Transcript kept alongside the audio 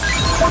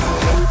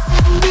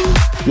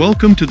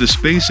Welcome to the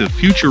space of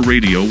future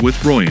radio with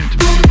Royant.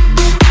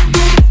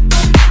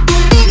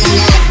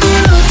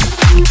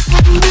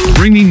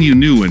 Bringing you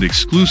new and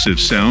exclusive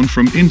sound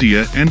from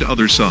India and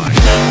other side.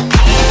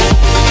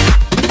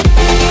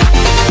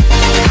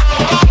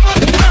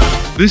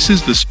 This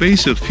is the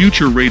space of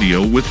future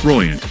radio with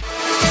Royant.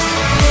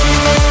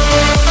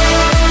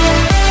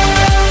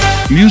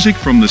 Music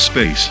from the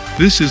space.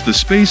 This is the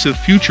space of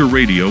future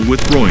radio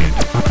with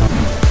Royant.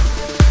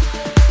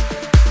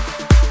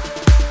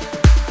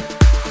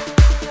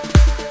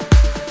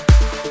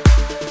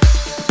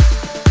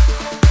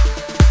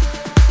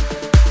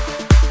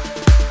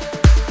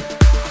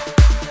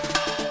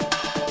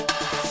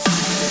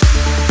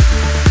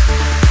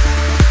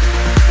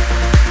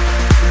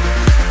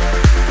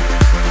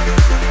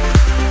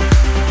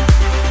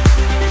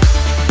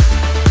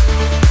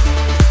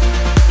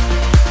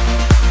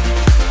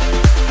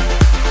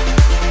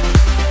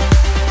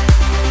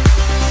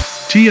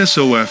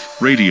 TSOF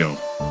Radio.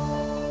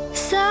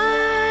 Side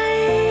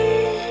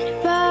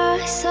by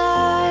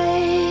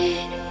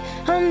side,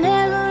 on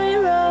every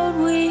road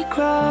we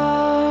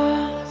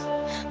cross,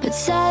 but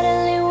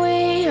suddenly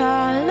we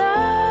are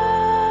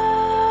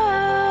lost.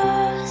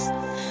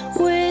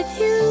 With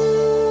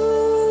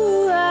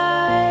you,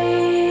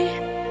 I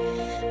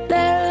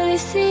barely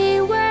see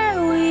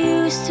where we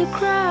used to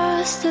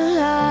cross the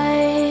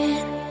line.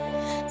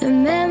 The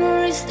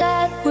memories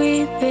that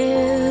we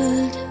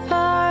built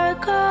are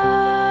gone.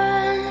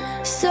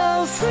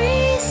 So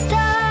freeze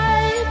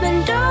time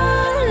and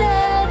don't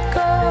let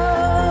go.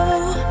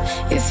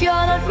 If you're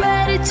not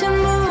ready to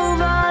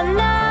move on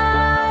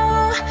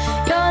now,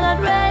 you're not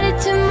ready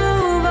to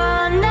move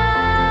on now.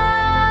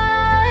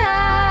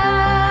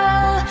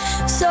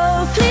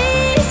 So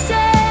please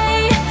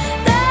say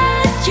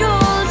that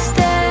you'll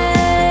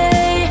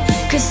stay,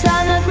 'cause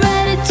I'm not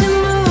ready to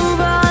move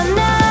on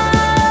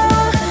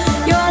now.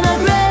 You're not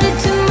ready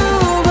to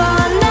move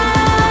on now.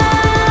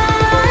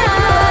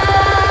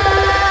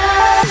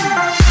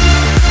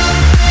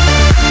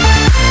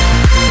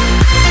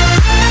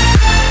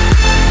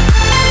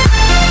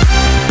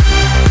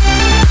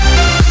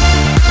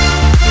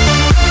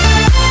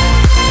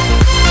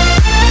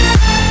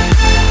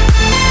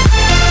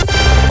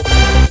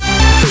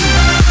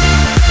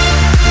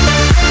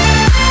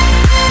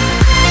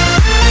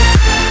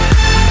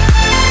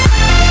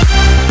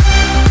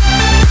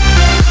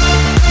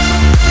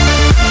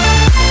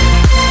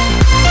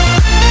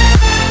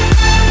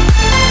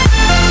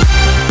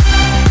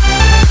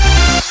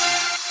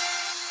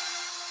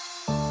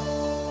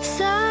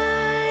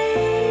 Side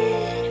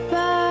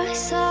by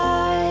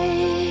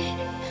side,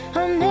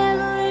 on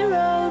every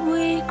road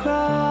we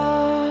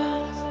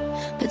cross,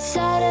 but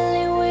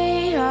suddenly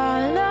we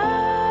are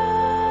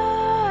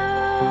lost.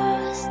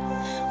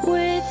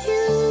 With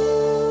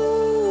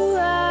you,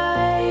 I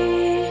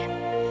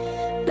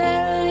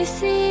barely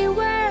see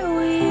where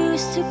we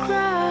used to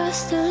cross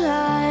the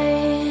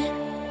line.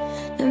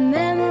 The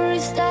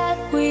memories that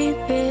we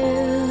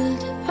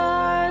built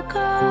are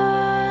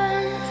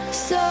gone.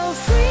 So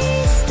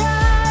freeze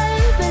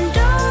time and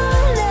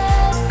don't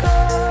let go.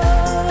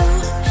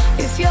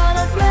 If you're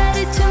not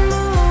ready to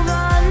move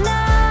on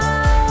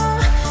now,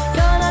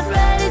 you're not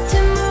ready to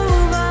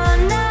move on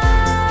now.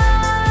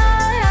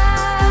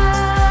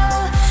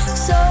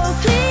 So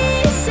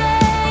please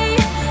say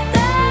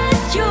that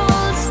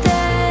you'll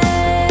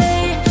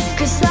stay,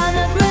 'cause I'm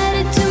not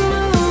ready to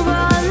move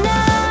on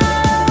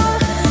now.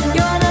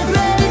 You're not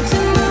ready to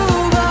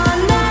move on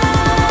now.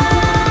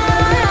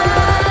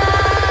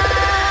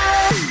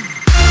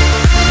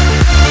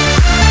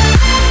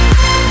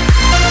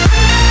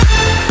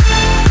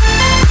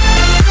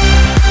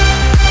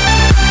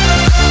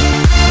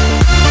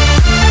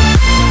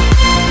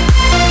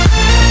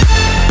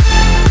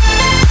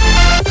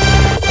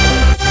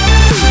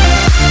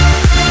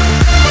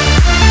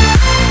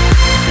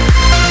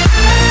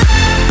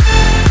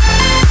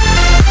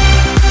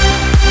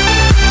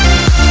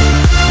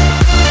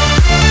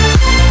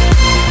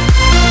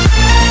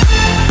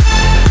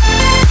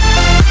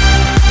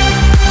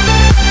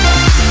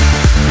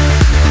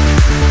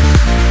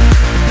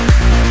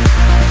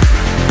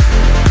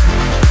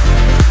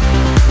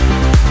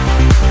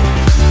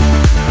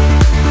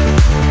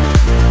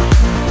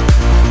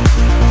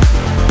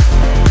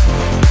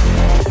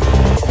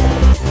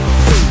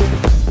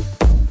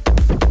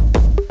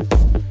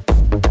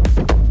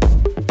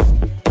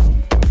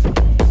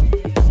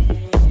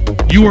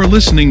 You are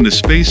listening the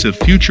space of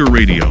future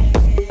radio.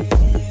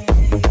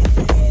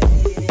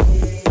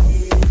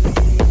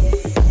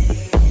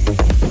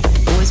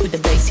 Boys with the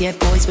bass, yeah,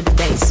 boys with the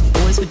bass.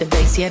 Boys with the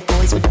bass, yeah,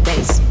 boys with the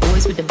bass.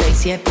 Boys with the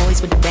bass, yeah,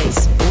 boys with the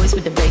bass. Boys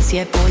with the bass,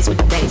 yeah, boys with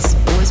the bass.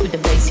 Boys with the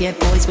bass, yeah,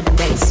 boys with the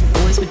bass.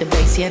 Boys with the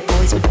bass, yeah,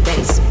 boys with the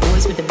bass.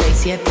 Boys with the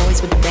bass, yeah,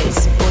 boys with the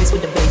bass. Boys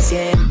with the bass,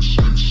 yeah.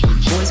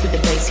 Boys with the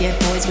bass, yeah,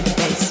 boys with the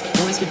bass.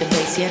 Boys with the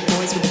bass, yeah,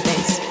 boys with the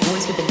bass.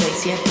 Boys with the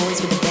bass, yeah,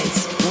 boys with the bass.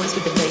 Boys with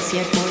the bass,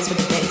 yeah, boys with the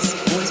bass.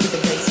 Boys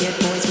with the bass, yeah,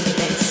 boys with the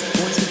bass.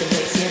 Boys with the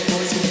bass, yeah,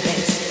 boys with the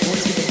bass.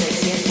 Boys with the bass,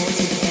 yeah, boys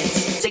with the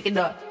bass.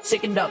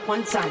 Sick it up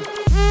one time.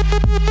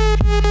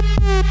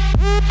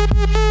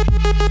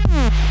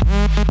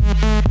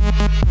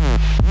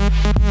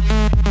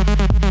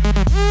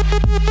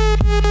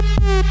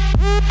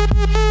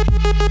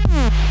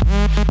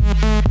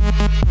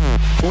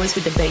 Boys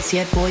with the bass,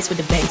 yeah, boys with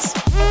the bass.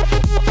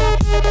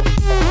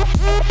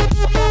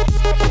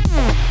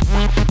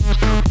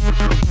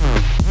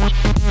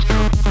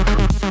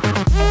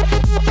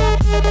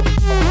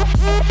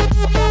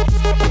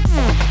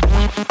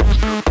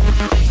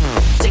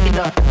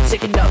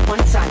 Sick it up one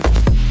time.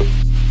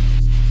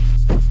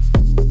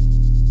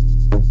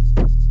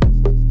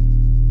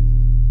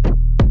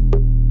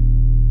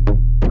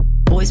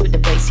 Boys with the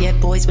bass, yeah,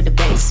 boys with the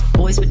bass.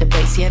 Boys with the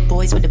bass, yeah,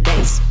 boys with the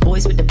bass.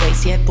 Boys with the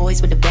bass, yeah,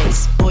 boys with the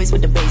bass. Boys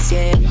with the bass,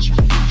 yeah.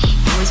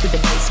 Boys with the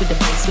bass, with the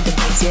bass, with the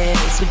bass, yeah.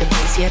 Bass with the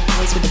bass, yeah,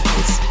 boys with the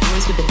bass.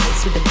 Boys with the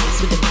bass, with the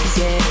bass, with the bass,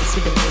 yeah. Bass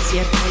with the bass,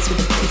 yeah, boys with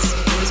the bass.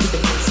 Boys with the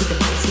bass, with the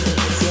bass, with the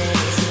bass, yeah.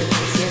 Bass with the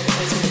bass, yeah,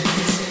 boys with the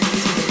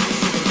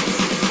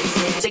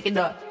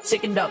bass.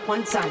 Sick it up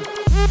one time.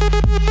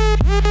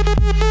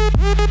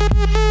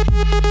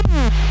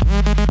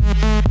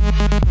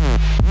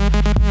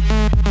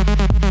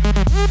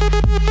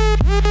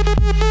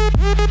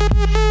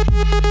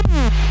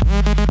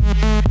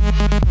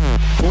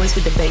 Boys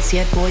with the bass,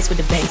 yeah, boys with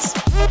the bass.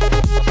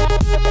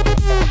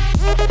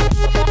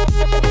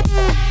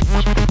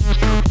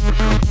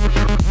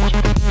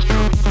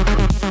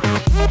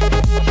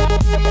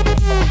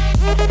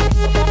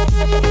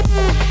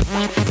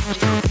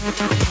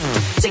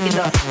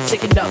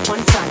 Sick it up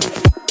one time.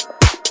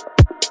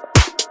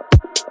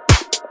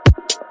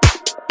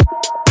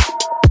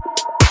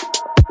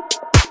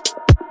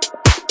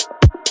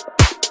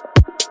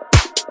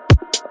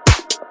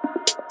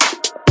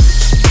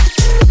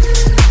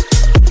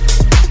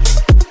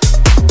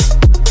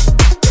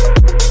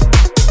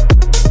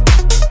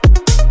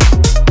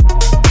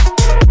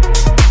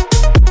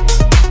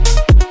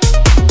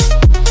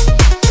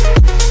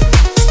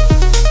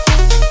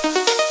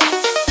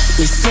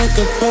 We said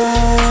goodbye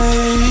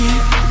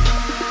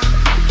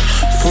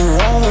for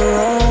all the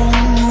wrong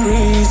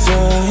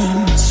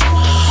reasons.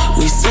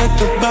 We said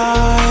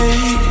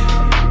goodbye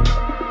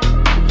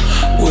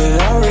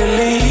without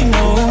really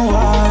knowing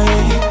why.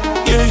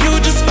 Yeah, you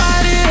just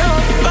fight it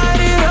off,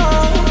 fight it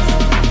off.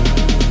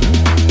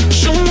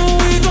 Show me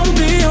we gon'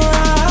 be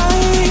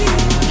alright.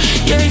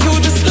 Yeah, you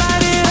just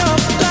light it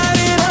up,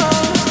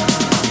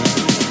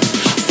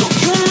 so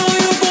you know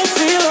you gon'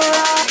 feel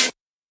alright.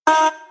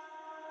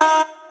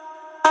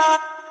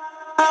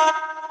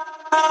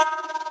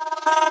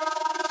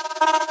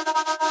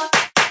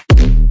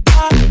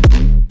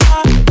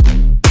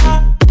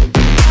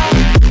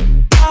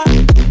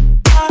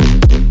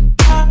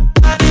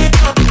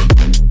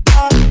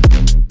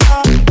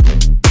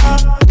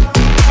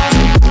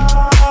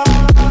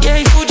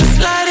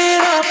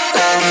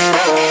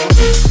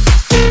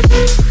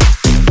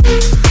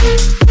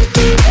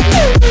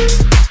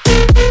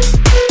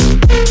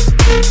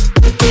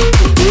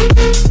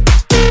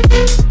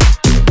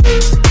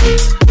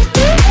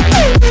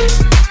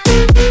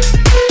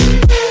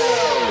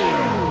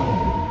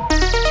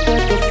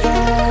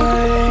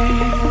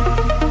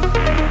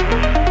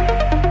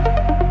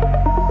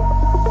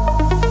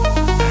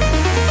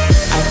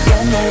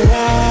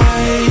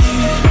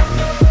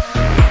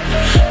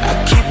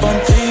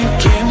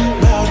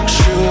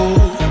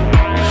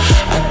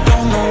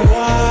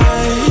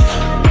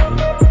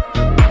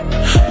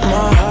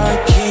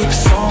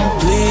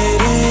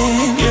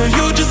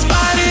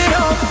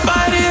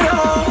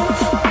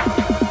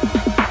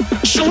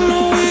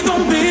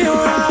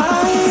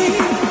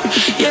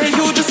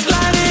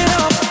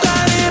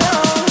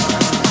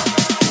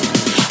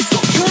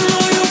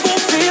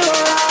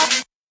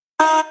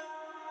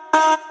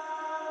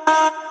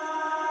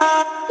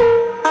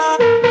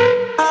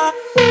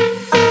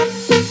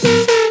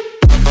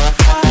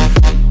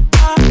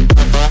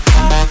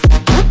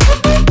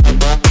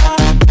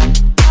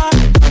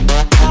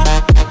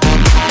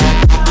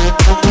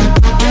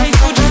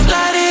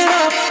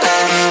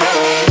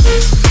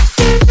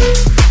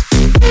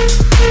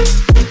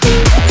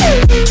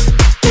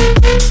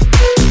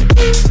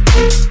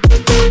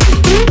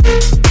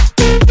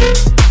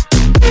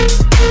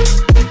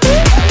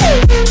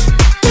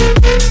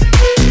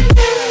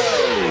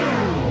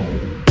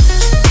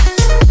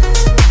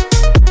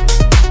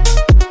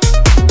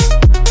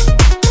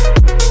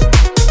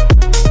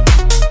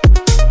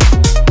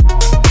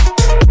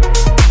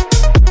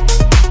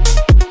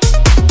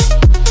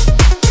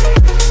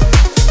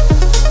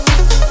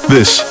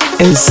 This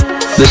is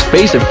the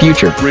Space of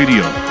Future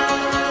Radio.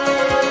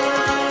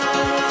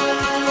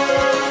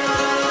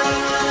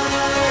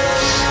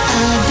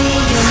 I'll be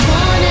your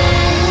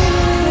morning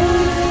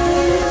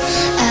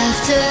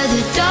after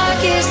the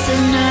darkest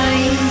of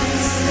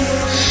nights.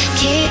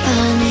 Keep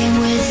running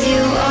with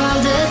you all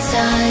the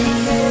time,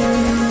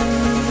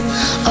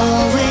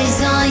 always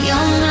on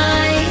your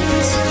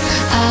mind.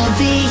 I'll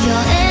be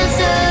your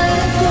answer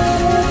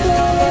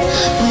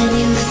when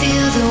you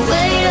feel the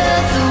weight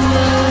of the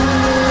world.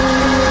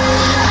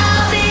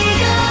 I'll be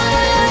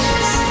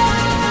yours.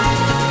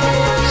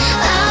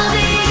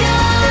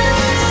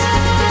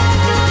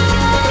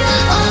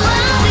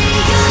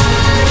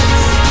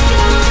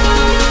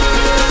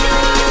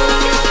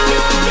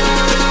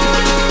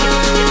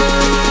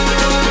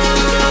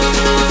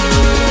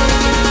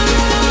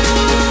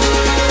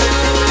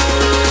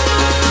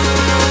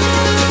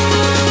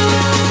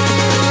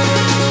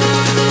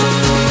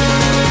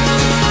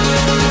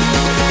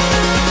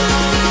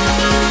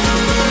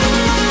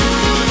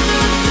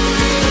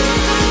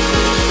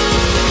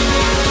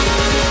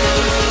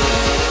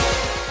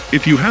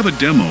 If you have a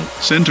demo,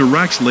 send to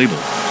Rax Label.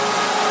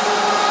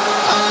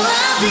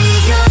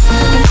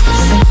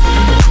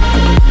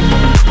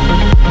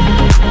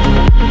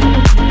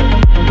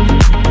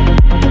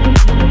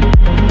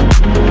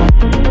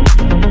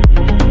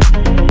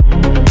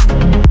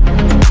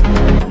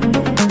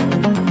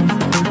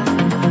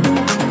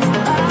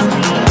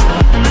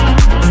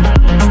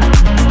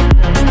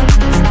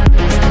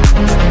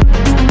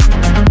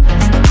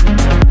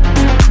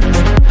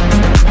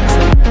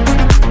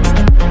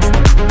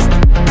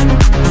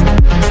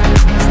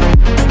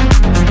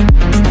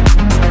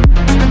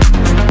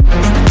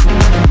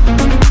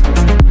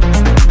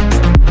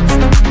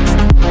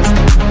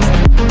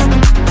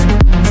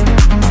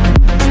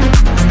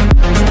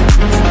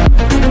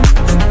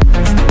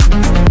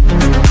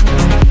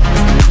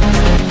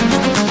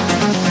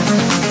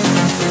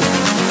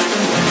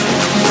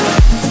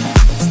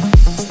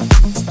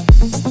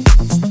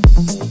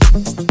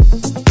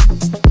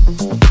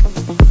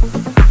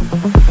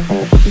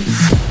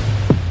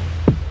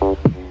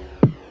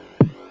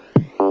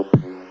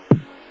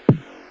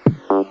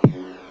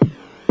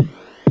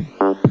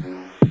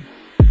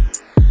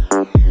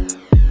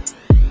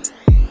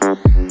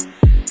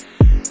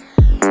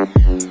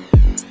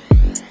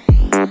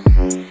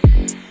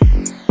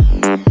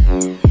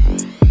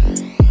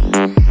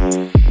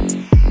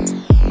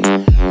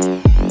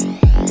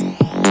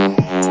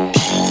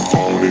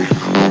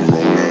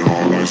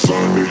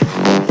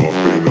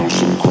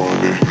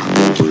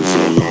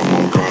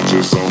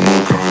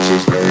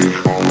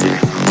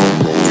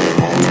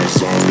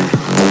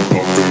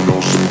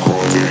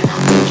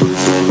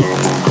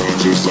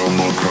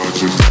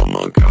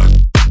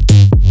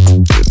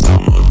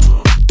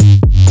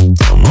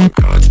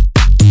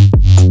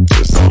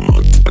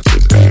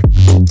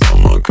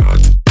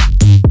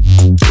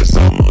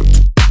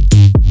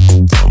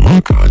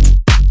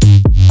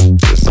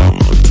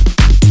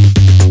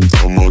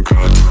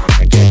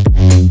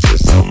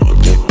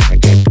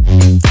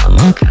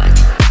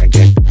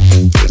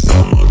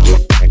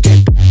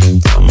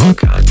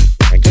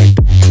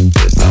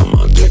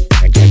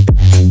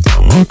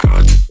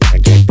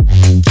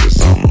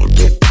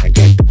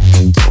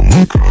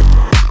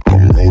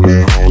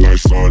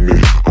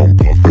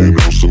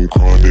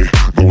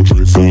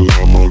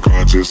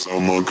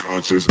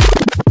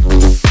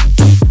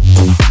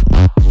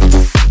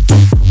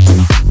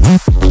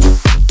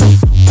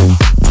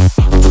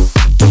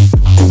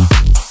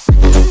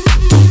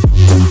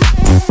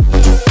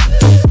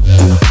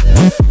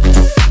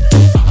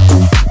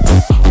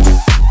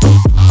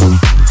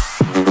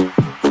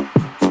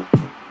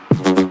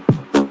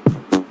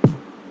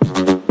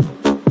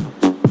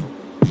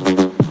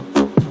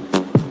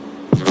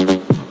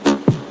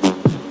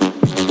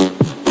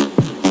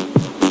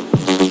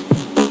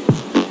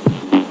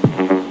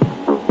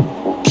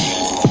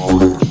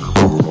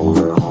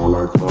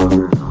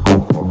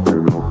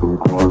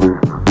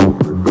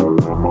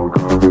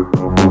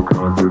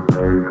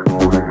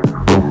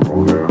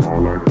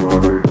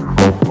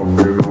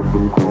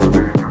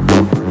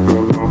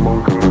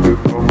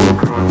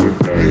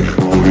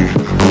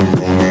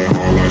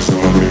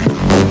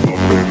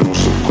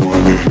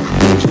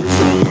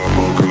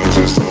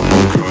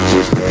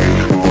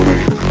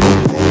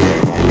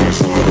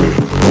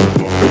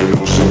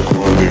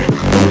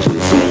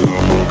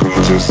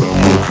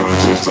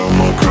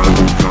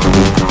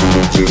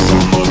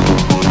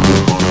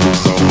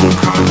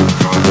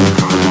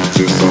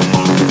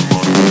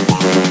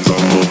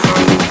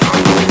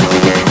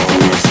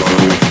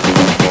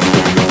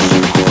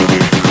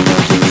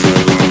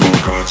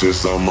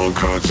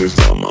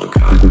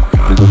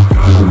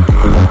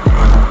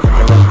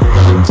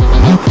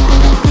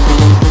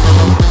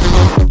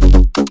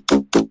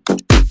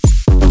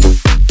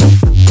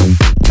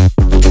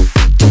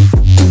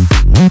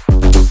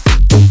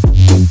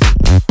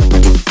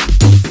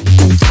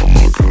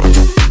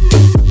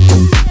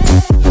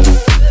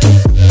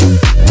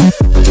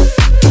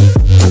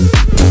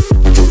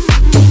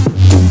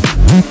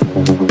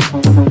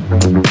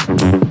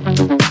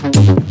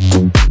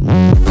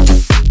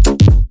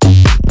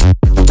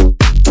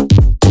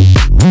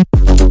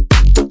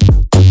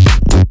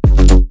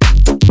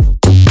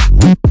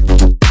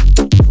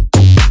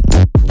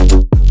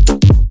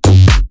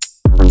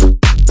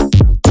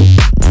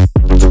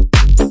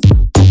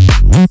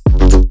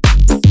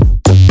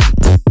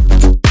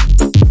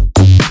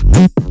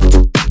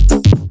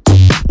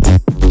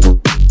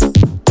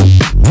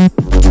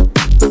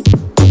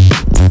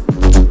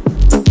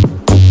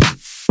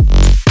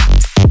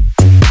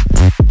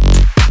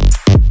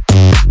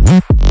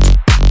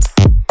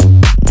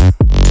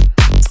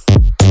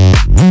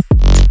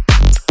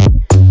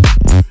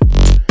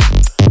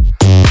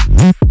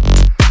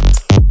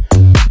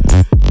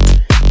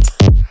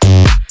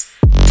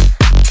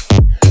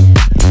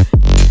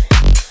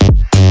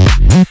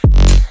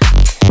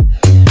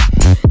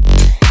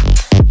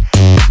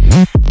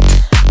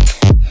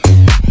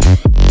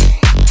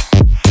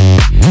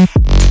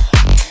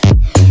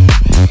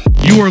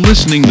 You are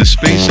listening to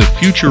Space of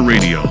Future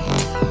Radio.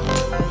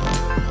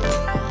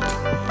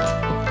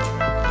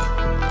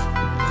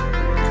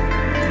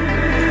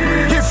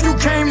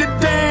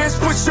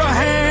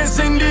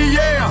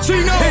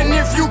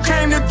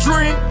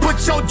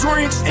 put your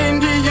drinks in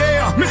the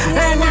air.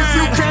 And if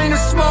you came to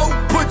smoke,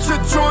 put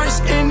your joints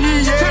in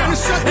the air.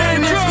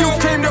 And if you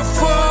came to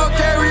fuck,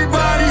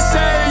 everybody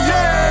say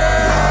yeah.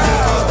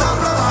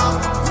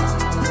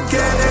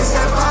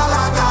 Quédese pa'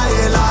 la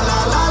calle, la la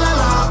la la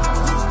la.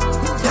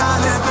 Ya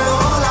le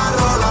pegó la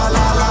rola,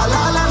 la la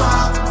la la la.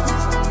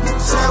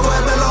 Se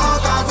vuelve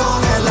loca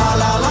con el la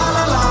la la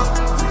la la.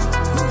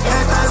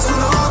 Está en su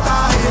nota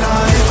y la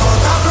disco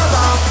está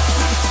flota.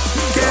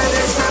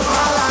 Quédese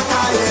pa' la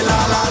calle,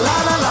 la la la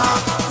la la.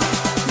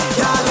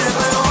 Ya le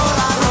pegó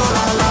la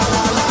rola, la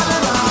la la la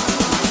la.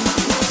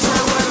 Se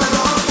vuelve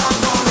loca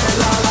con el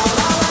la la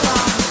la la la.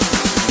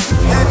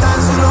 Está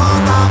en su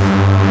nota.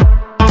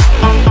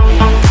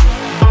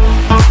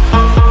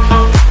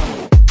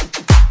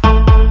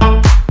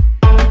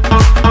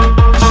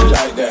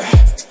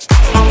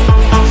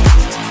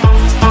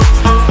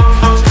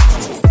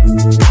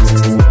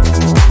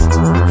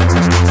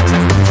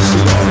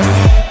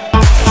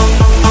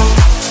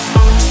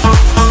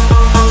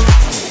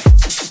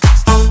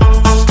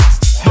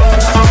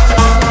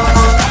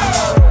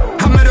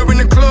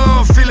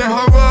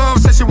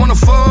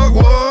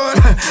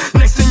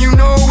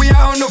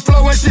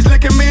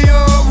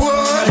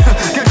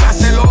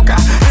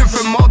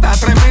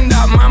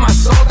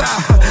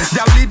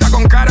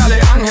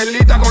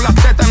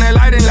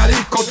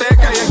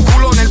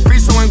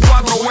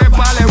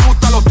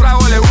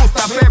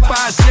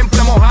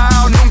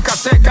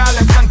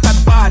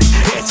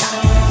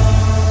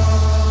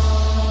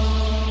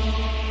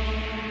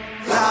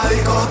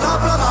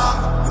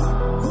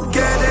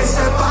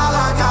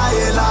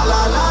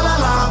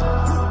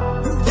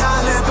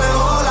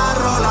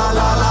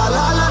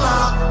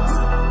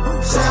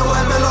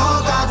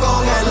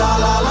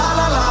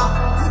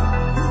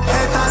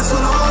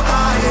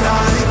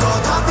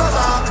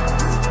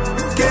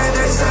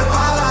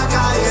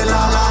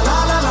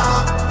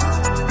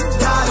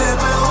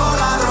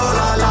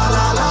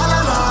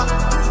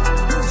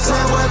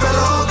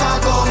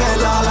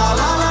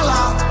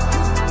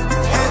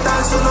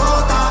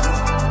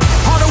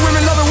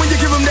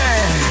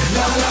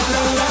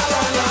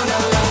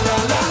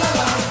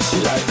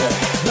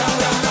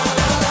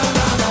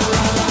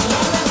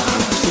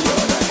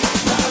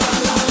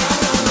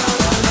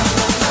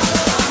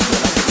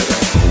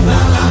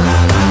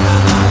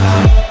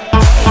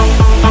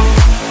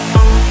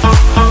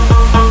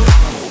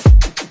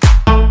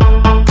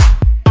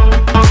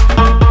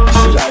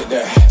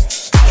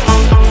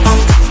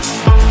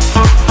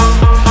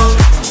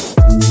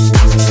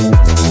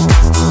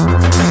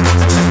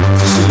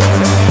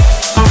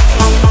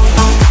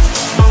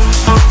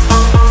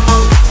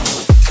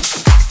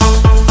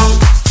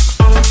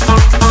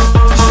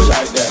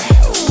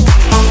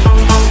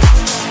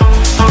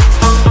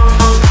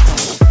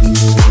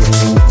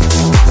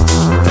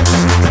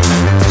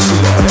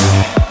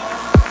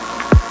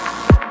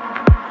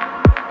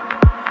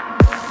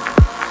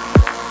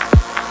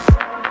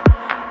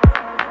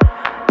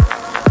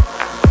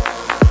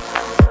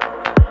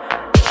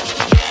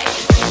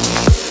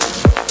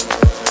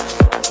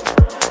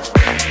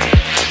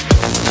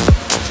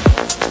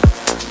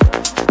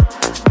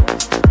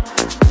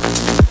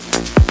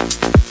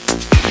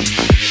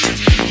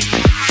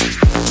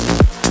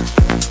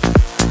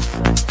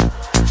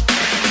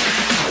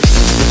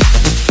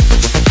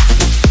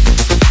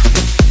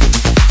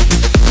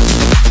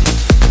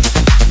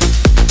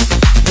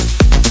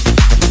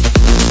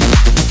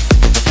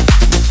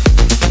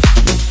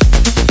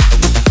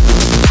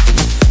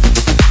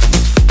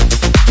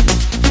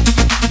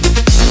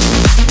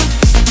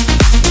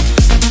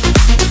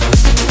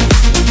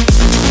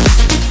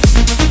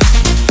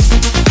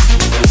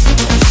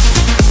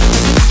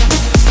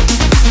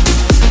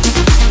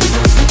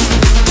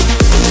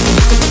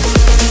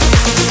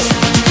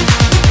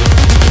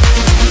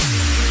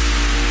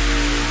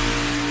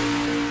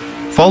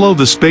 Follow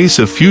the Space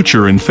of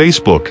Future in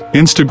Facebook,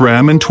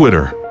 Instagram and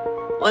Twitter.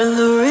 When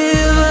the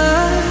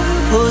river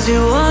pulls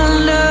you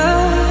under,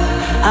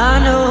 I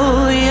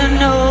know, you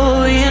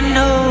know, you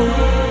know.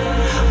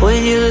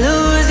 When you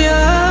lose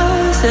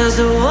your sense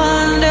of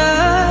wonder,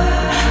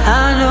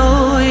 I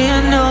know,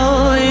 you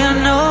know, you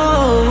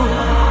know.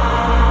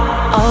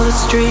 All the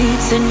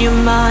streets in your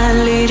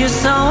mind lead you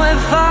somewhere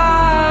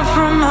far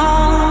from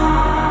home.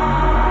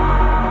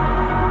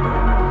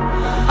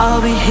 I'll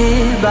be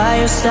here by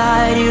your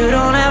side, you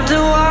don't have to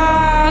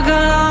walk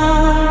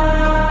alone.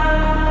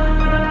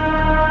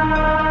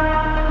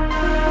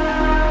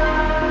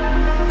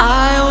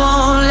 I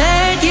won't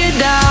let you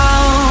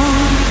down,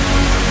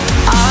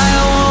 I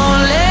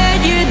won't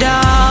let you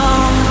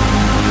down.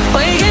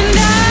 We can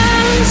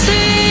dance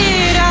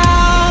it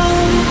out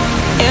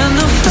in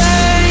the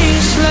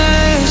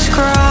faceless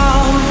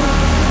crowd.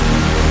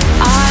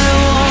 I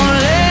won't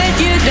let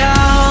you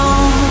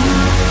down,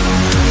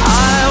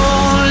 I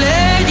won't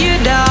let you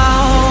down.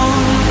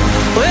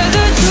 We're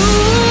the two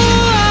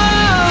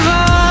of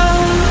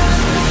us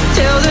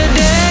till the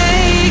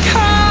day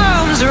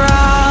comes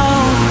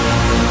round.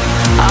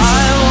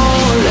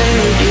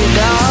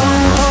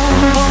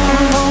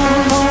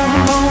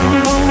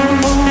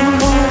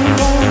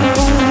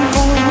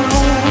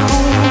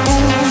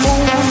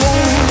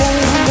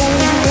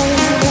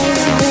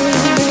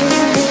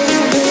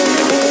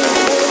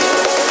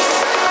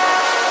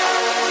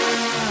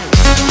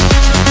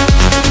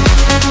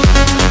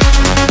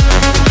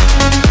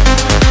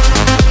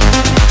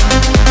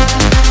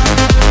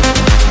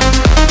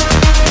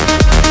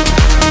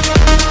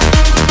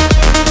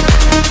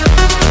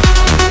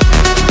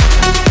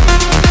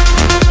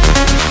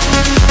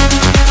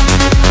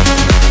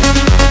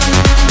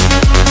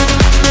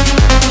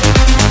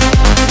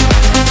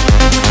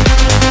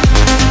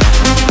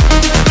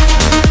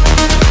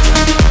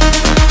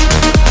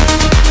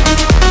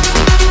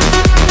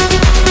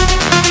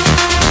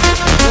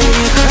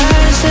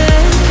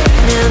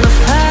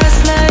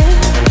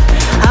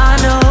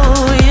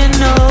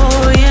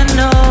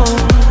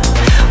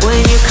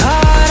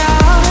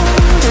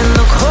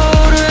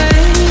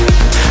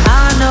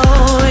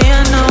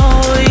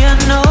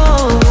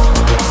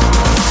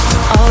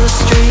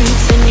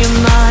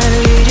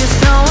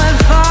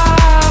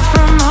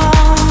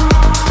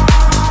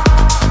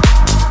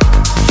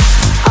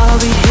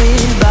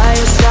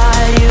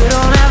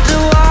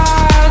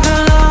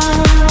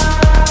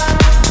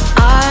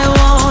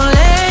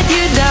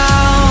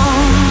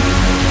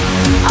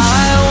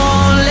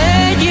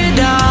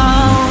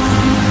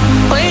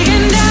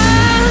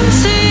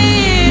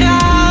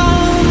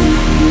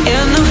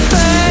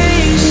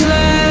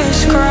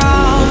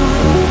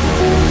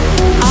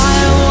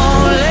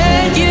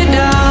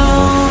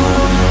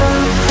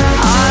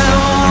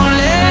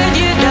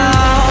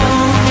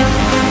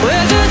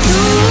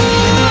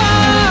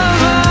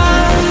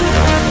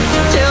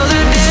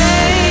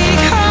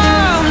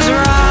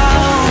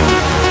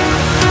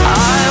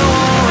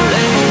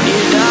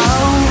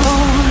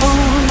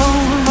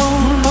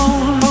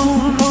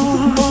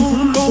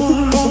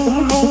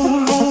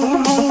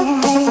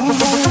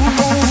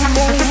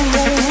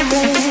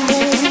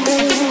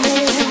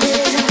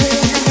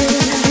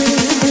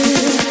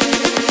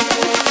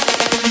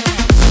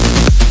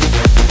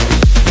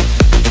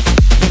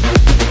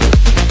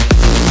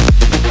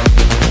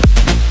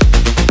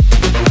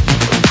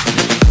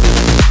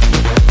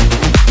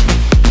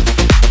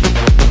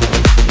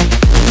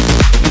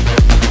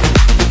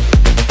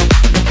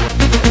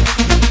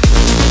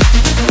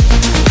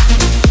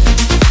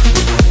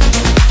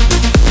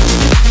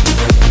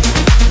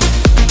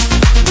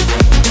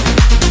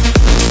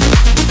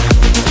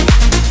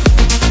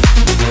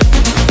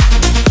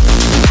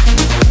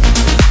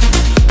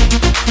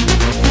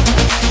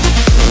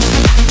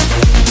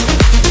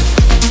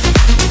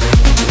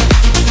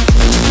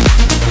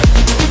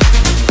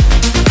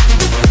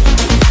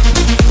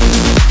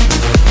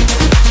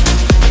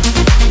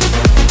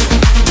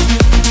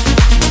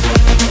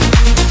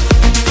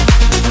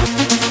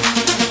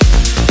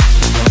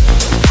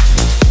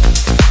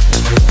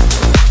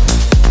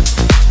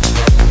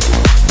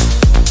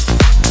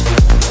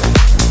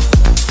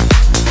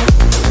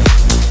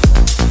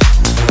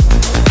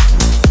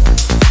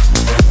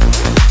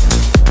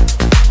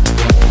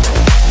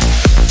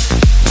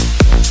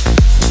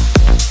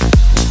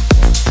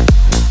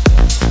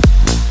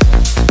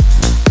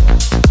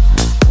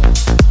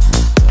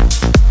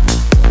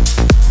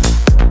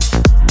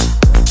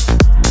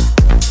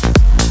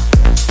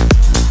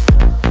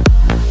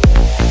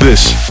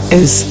 This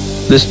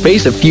is the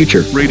Space of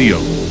Future Radio.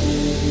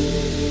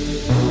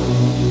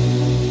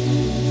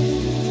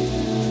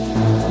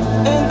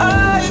 And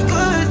I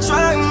could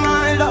try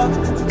my luck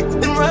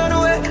and run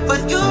away,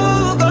 but you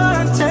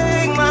gonna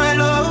take my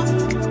love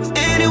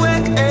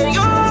anyway. And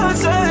your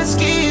touch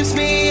keeps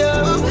me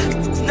up.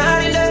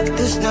 Not that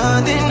there's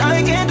nothing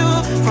I can do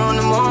from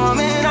the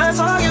moment I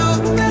saw you.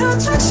 Pero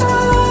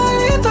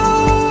attracción,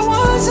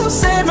 once you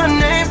said my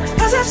name,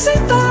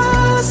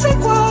 necesito sé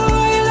cuál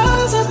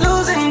love's a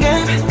losing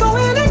game.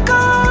 Going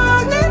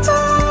incognito,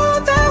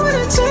 that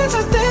wouldn't change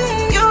a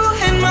thing. You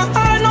in my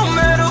heart no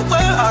matter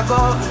where I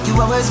go. You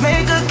always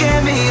make a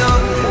cameo.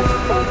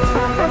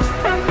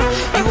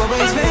 You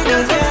always make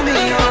a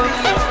cameo.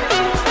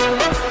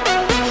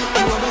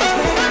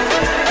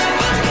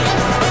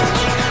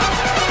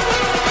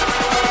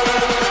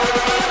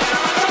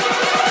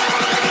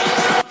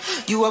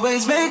 You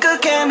always make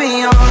a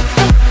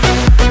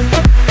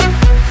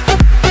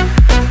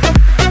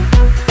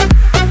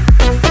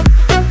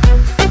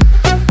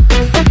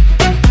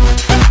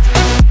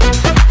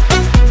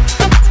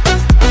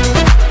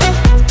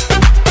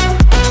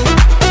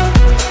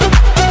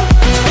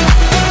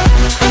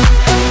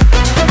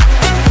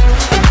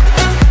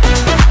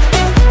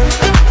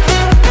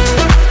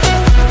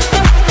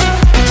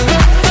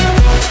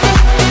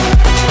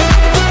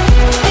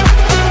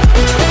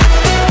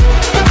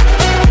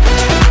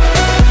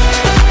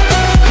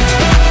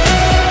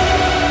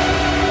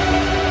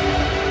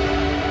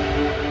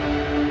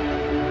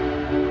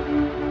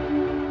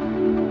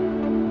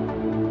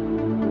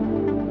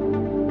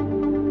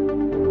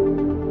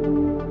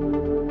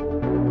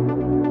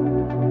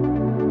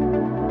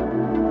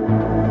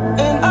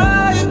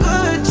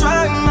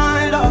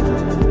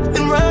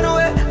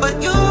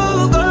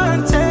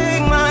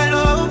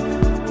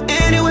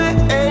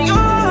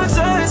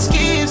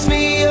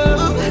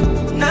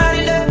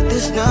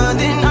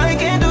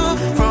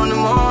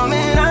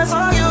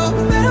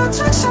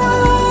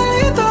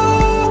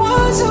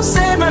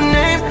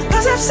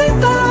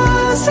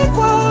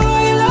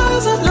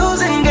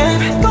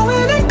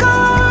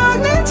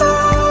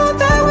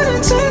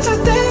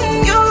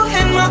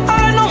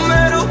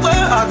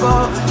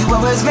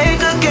You always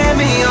make a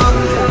cameo.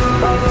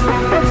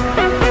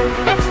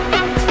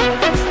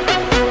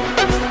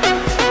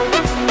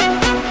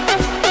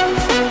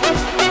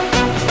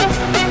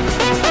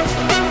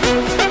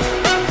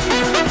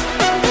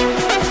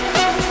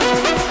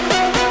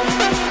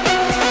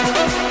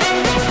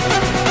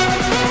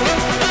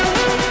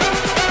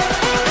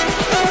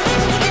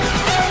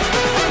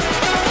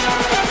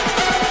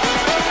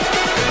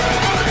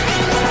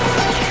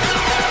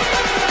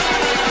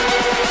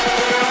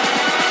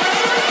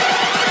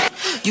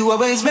 You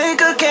always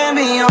make a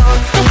cameo.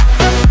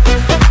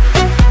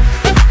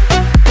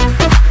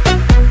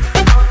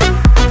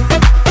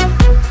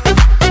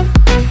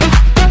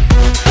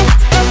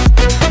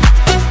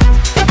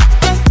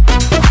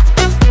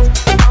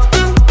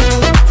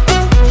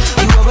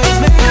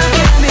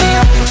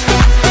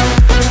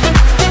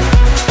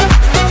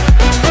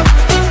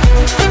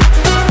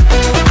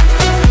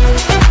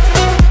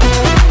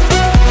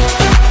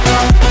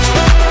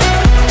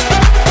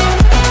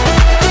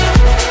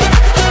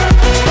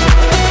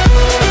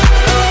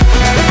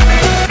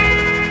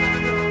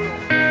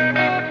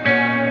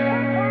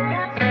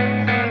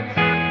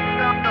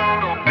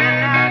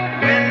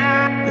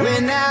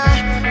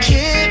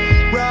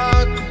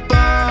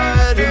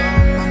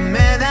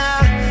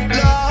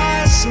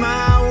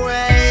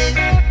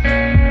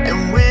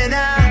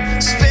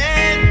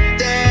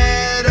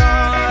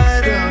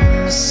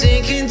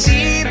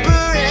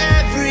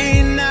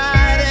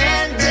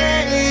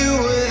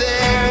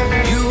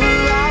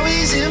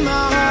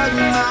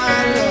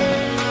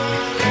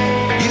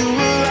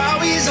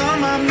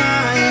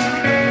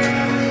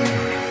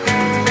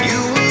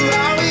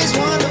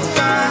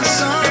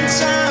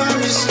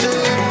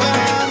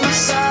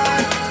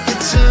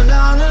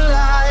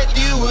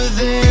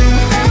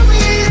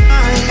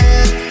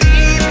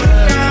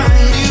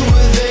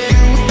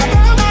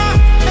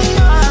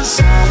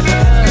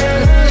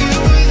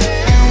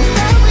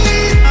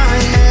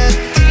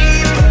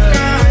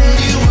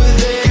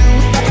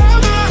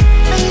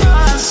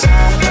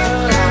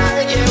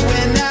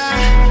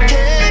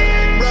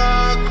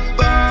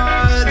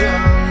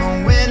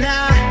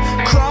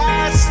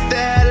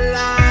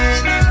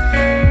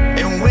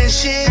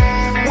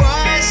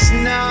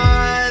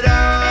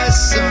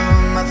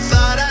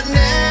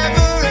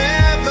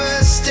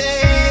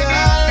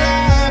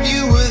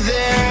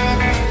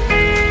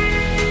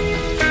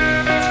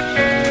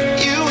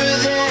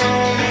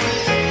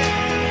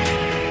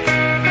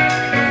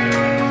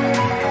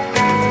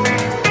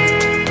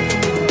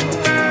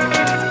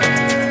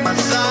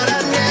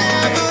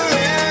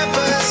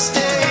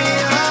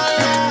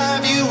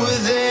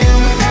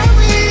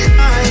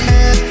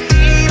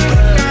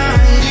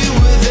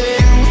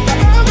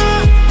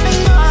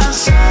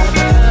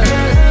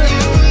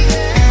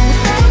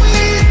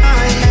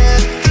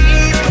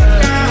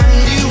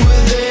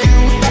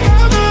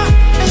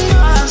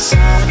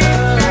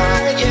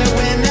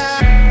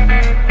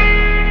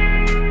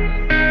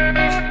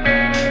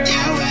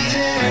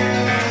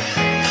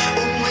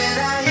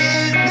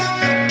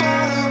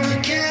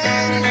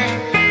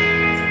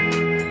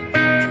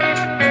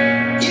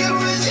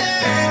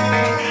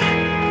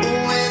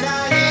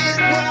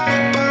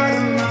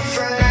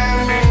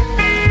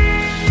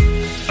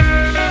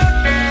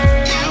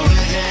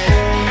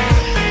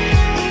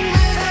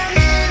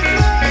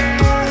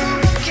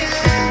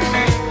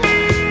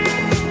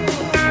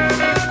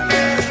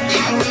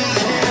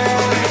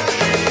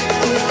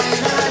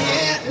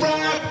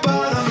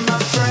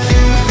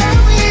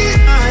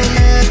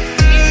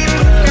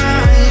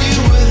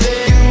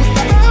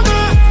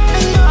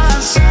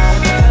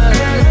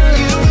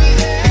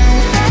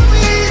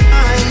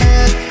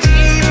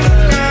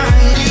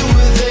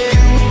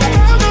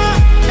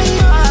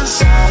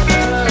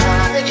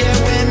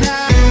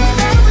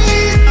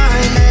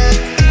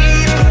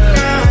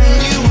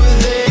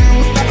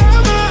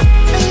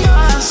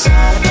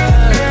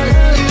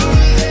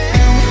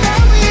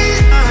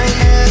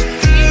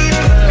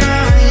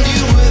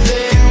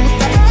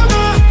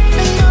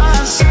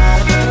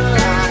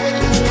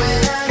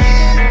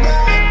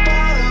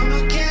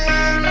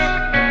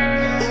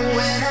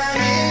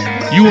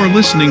 You are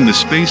listening the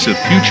Space of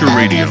Future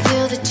Radio. I can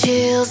feel the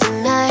chills at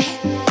night.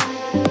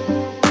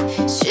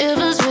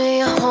 Shivers when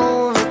you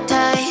hold me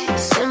tight.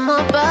 Send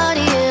my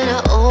body in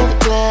an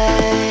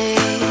overdrive.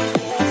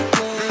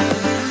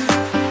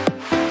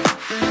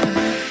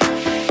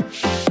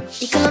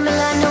 You can love me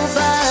like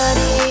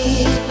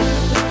nobody.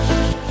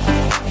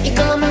 You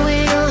can love me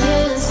with your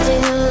hands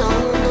still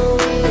on the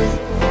wheel.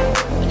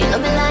 When you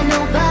love me like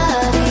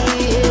nobody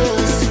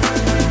else,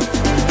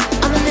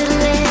 I'm a little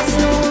less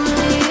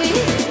lonely.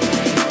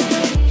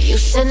 You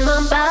send my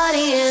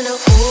body in an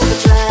overdrive.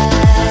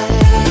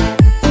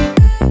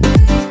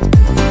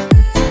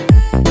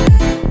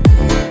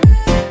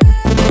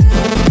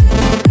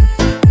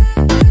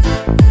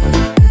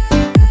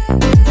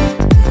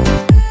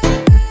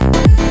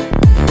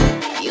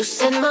 You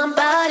send my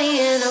body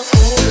in an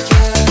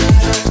overdrive.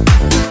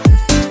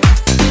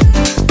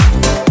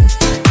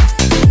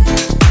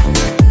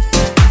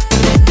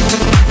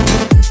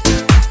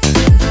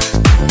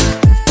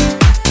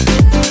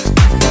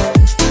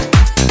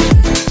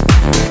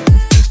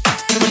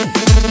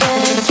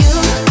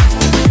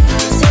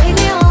 Take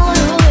me all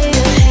the way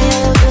to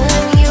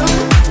heaven. You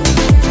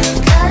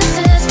got a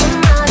sense for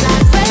my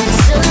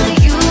direction.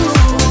 You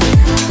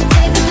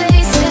take the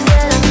places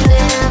that I've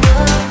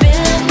never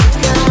been.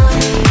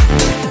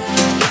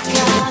 You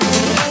got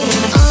me,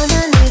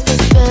 underneath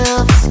this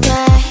velvet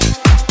sky.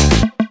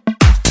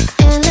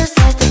 Endless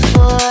like the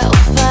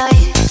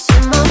 405.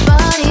 Send my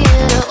body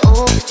in an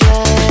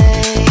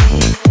overdrive.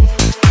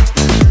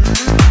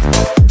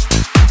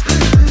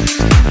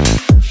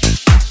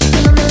 You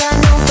love me like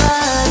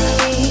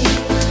nobody.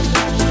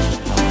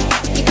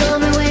 You got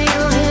me with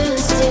your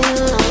hands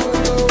still on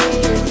the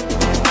wheel.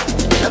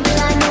 You love me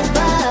like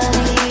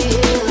nobody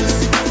else.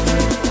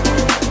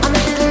 I'm a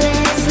little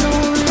less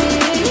lonely.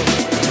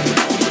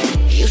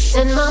 You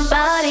send my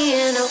body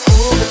in an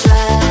overdrive.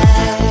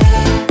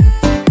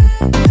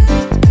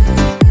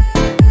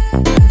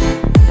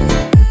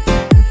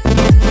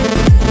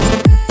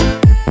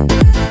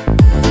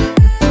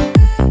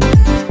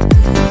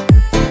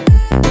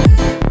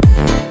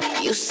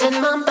 You send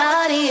my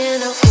body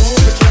in an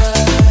overdrive.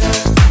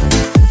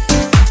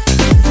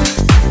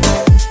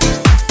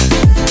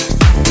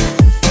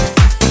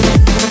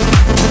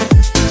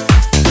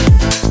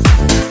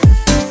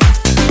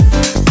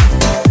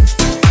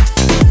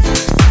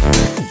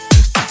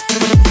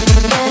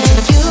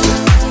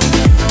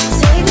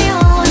 Take me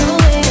all the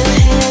way to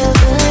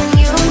heaven.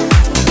 You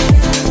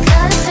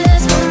got a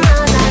sense for my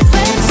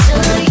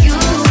direction. You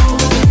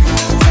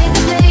take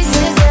the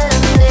places that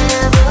I've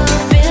never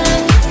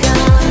been.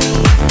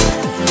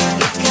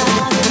 You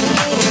got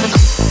me,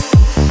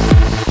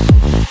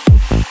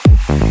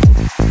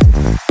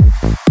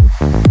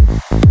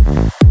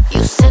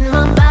 you send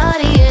my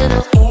body in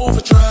an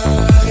overdrive.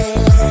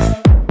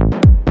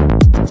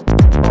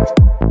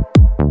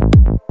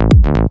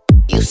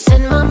 You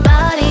send my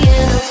body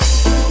in a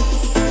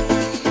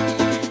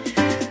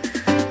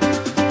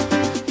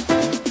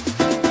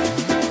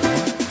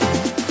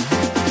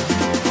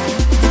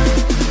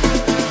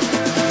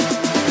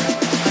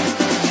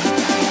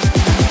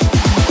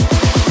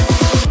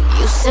You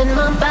send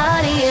my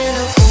body in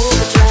an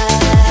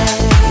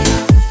overdrive.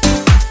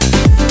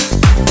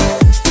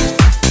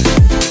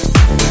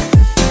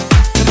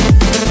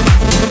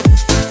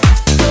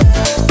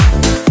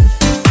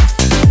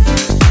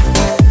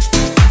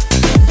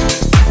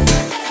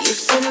 You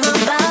send my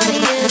body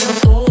in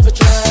an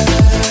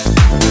overdrive.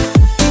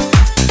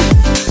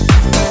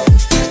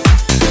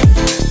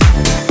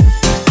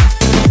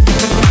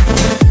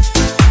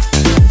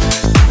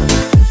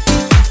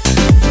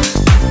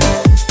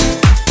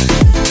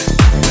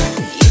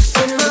 You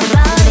send my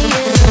body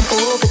in an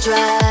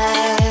overdrive.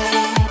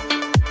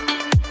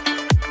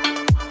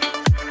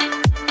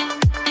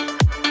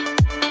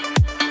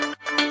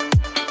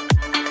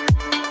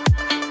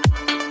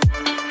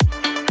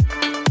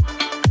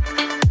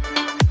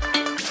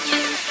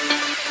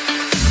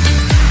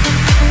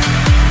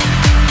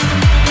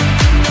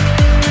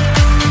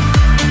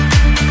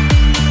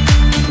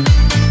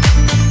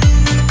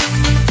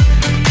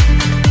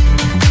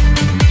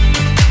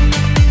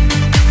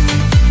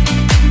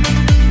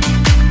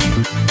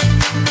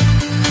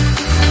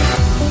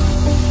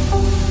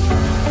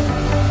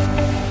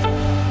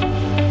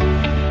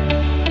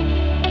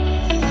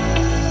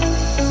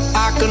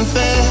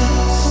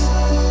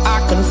 I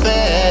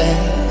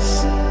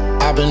confess,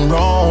 I've been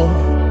wrong,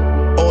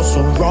 oh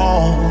so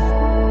wrong.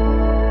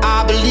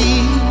 I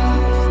believe,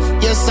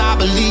 yes I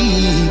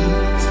believe,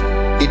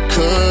 it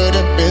could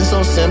have been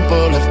so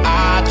simple if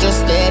I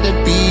just let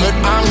it be. But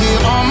I'm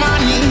here on my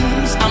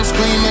knees, I'm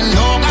screaming,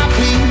 oh God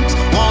please,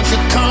 won't you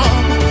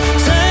come,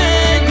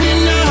 take me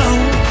now.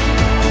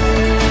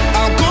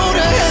 I'll go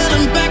to hell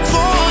and back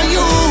for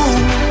you,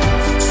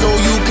 so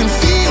you can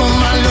feel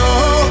my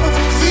love,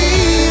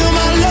 feel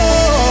my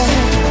love.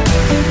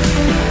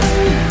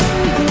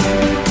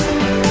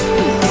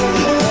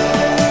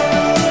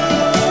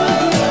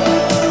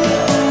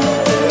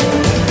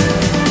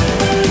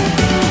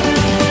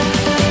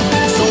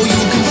 So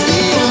you can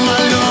feel my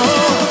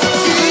love.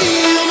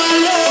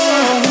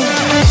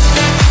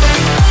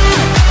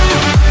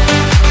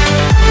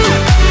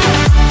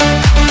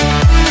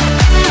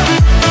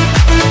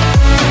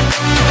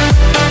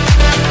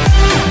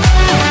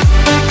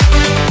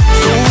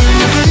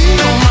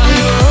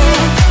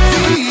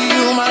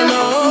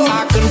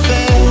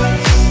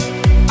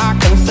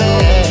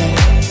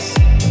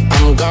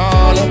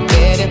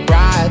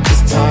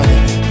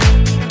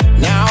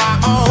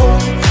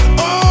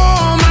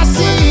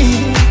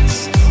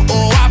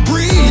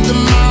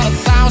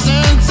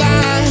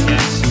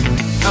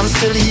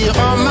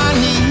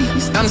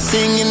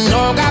 singing,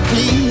 oh God,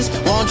 please,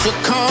 won't you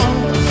come?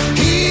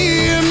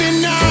 Hear me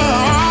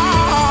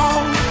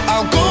now.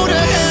 I'll go to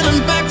hell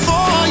and back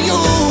for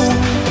you,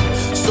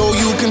 so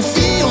you can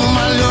feel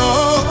my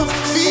love,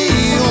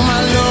 feel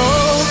my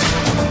love.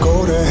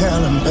 Go to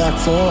hell and back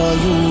for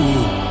you,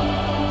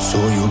 so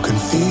you can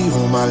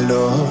feel my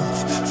love,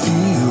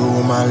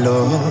 feel my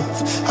love.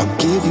 I'll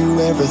give you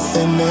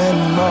everything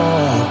and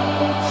more,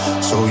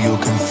 so you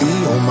can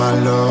feel my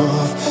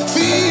love,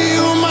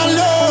 feel my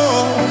love.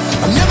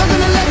 I'm never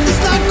gonna let this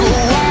night go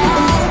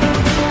out.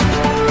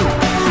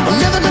 I'm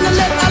never gonna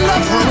let our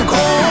love run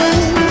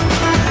cold.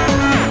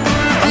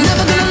 I'm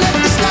never gonna let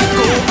this night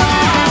go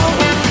out.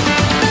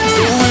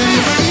 So will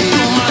you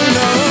feel my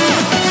love,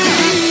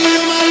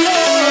 feel my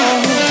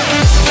love?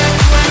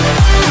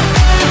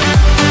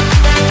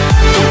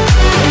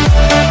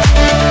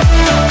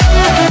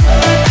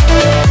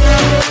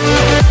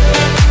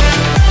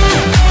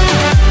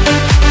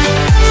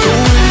 So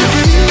will you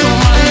feel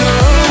my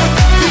love,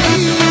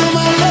 feel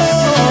my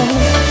love?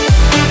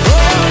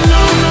 Oh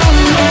no, no,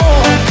 no,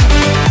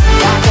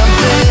 I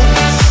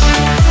confess,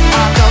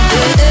 I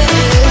confess.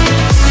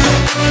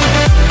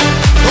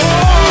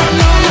 Oh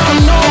no, no,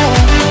 no,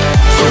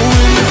 so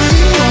will you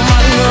feel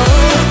my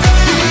love,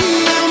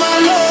 feel my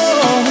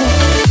love?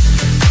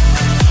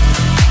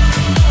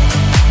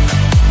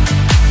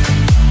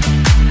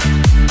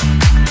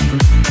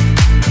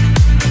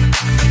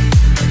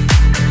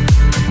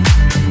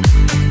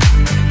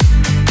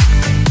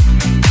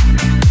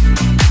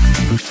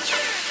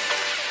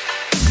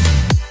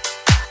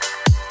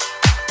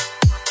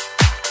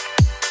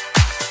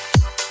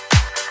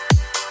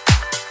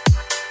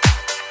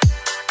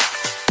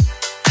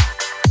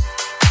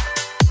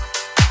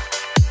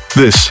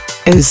 This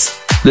is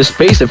the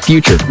Space of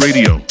Future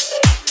radio.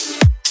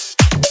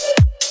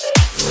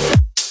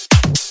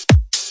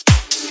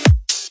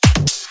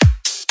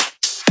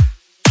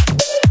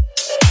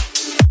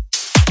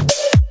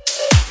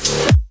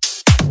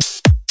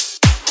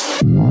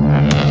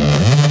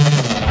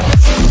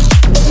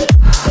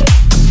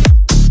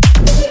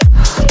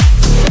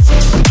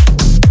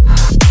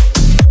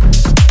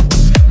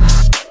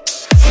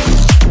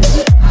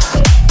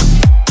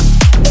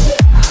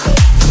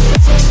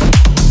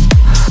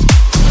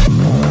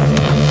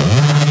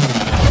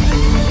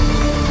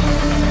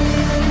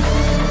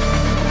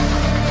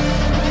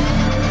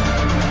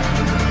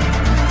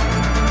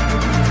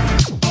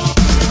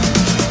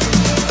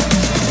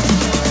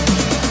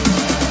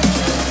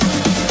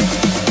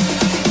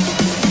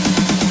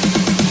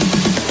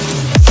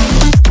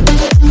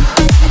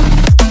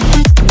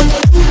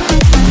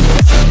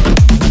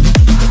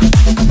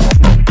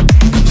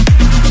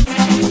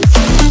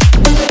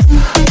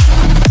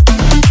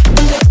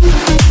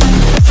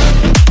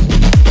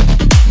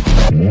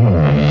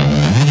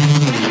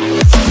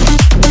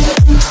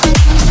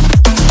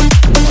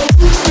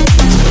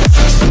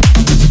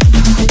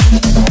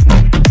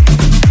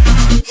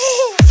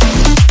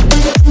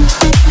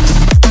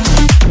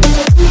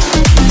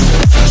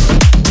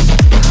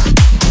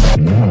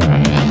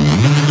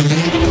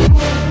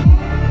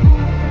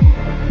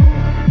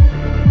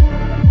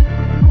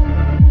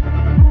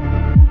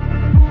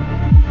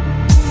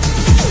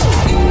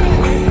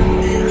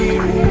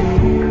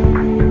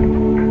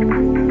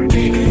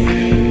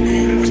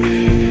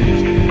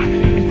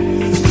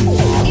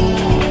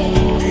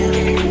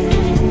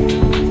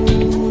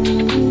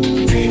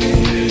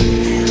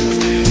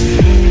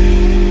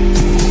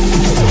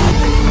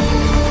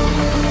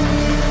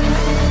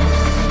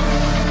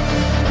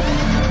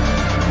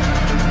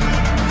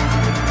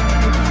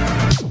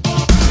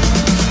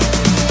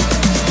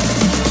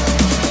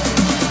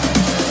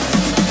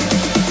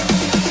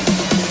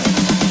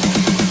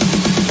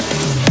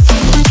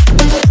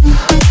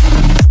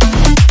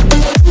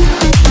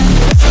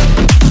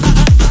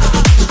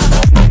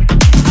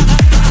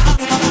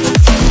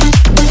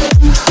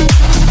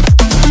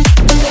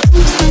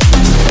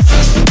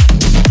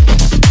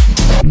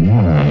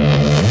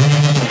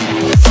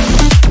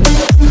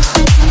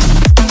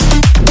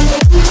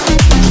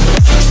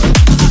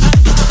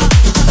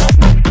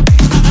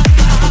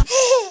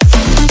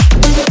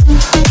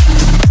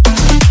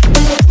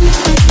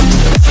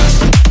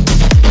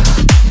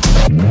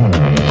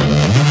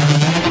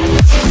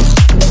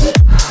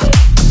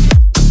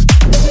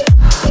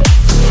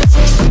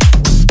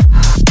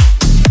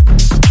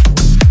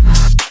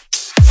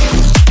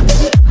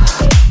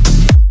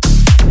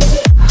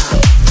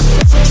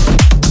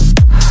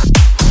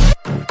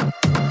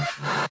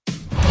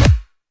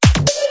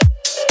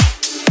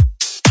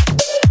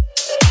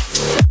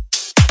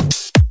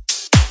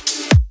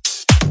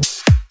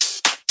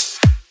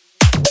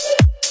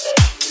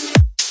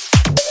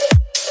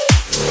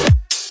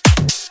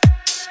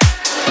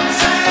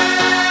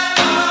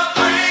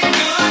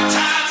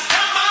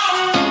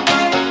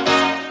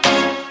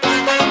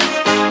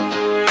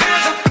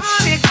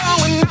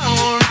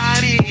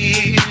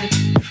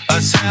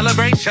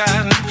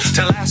 celebration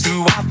to last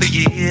throughout the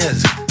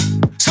years.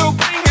 So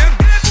bring your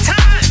good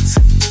times,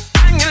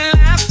 bring your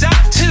laughter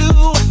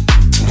too.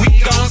 We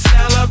gon'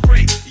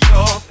 celebrate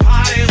your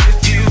party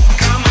with you.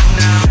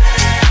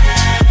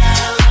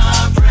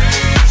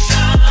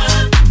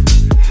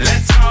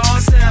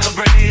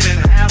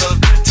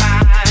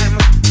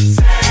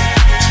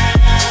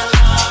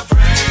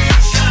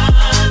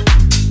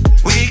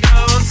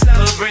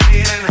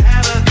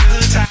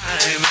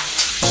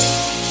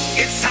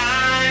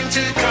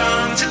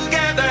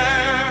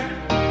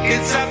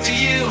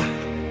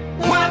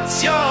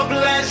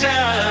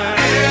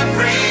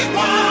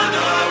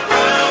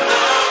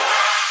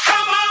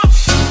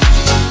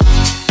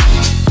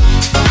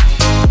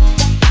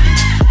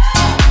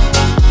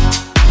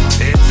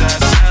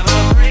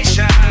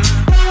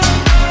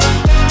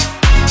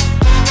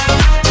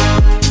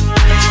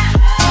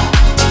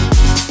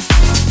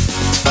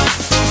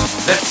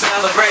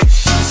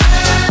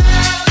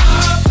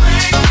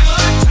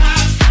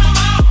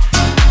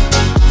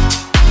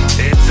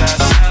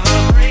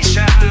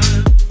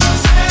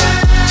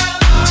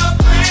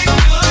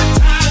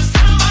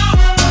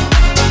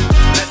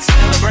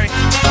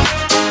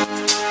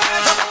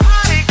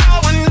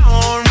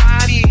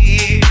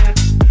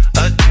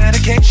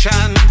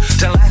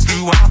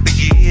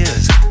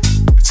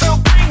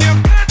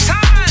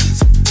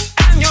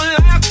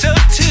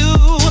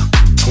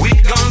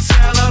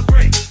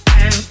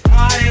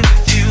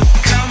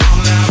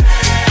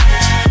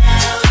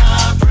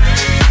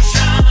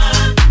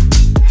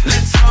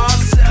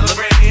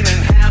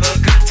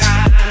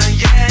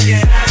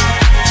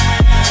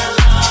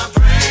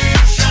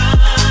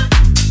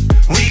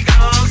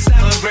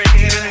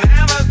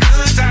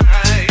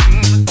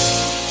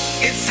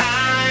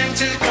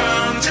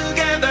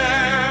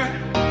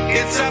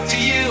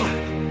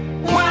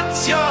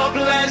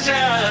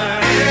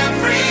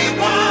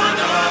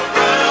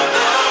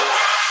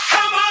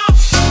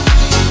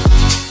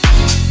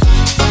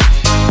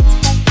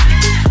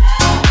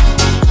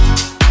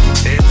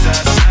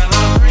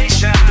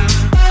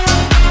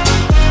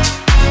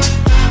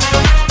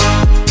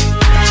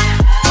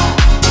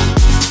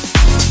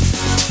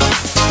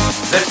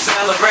 Let's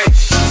celebrate.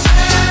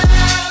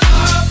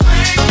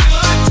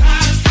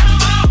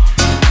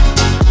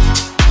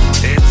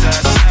 It's a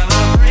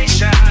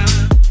celebration.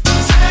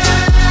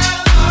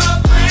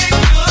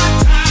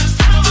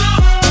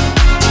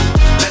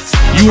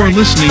 You are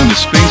listening to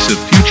Space of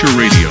Future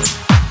Radio.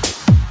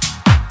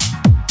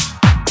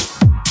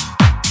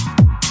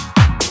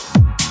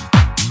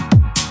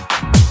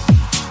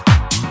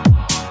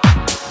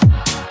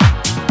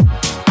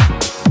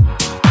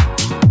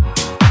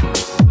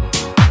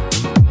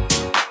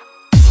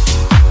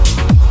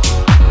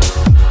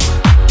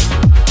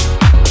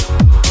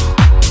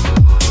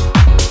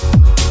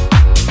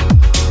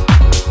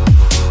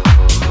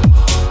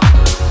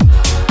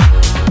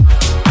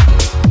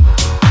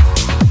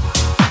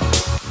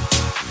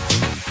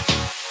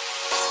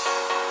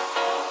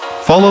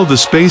 Follow the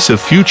Space of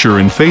Future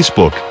in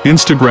Facebook,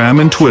 Instagram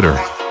and Twitter.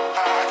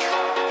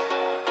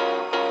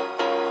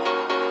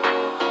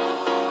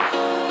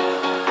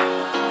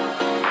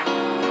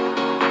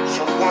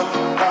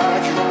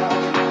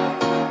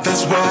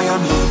 That's why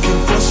I'm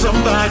looking for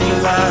somebody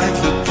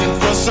like, looking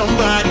for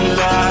somebody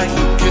like,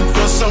 looking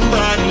for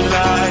somebody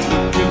like,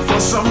 looking for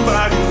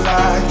somebody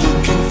like,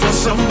 looking for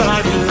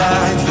somebody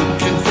like,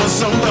 looking for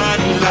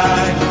somebody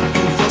like,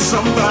 looking for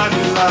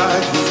somebody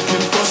like,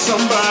 looking for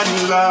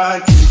somebody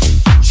like,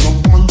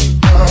 someone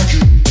like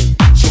you,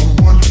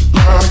 someone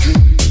like you,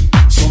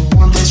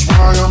 someone. That's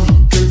why I'm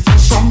looking for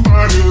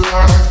somebody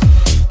like,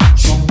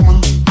 someone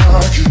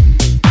like you,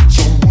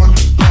 someone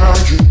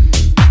like you,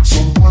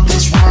 someone.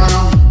 That's why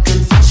I'm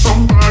looking for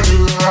somebody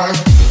like,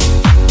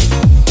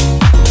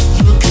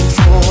 looking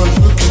for you,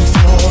 looking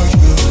for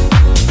you,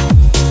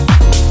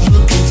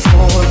 looking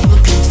for you,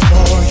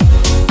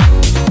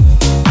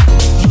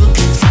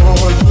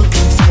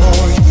 looking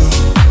for you.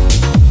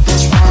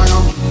 That's why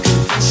I'm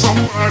looking for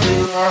somebody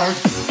like.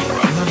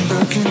 I'm not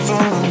looking for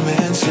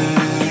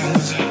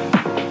romances,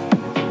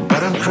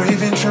 but I'm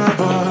craving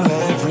trouble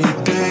every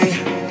day,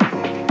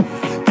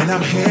 and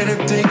I'm here to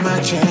take my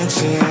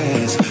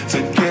chances,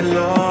 to get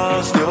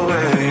lost the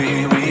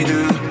way we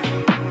do.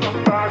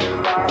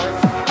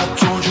 I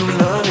told you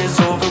love is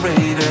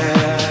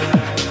overrated,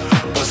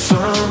 but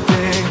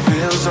something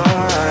feels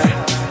alright.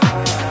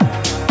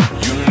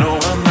 You know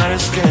I'm not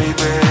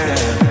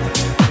escaping,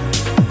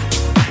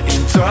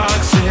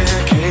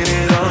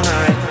 intoxicated all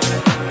night.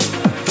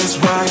 That's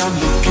why I'm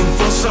looking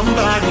for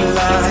somebody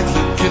like,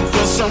 looking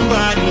for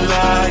somebody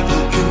like,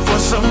 looking for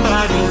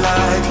somebody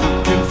like,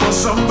 looking for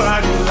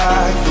somebody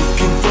like,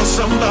 looking for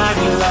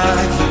somebody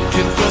like,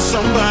 looking for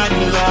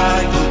somebody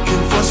like,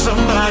 looking for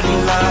somebody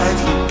like,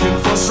 looking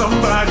for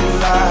somebody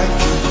like,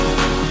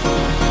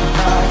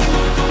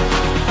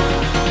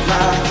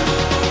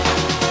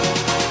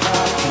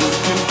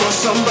 looking for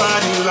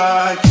somebody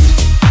like,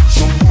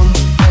 someone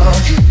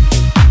like you,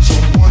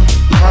 someone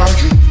like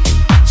you,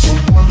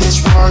 someone. That's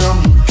why I'm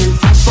looking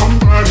for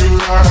somebody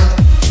like,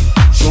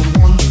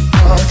 someone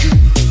like you,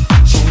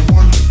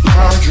 someone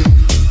like you,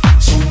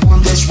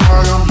 someone. That's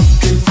why I'm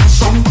looking for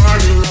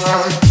somebody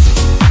like,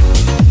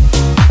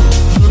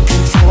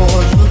 looking for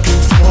you,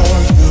 looking for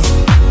you,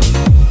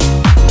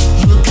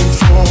 looking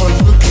for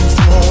you, looking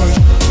for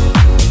you,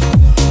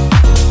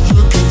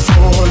 looking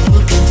for you,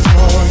 looking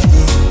for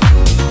you.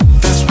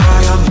 That's why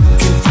I'm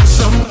looking for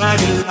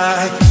somebody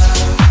like.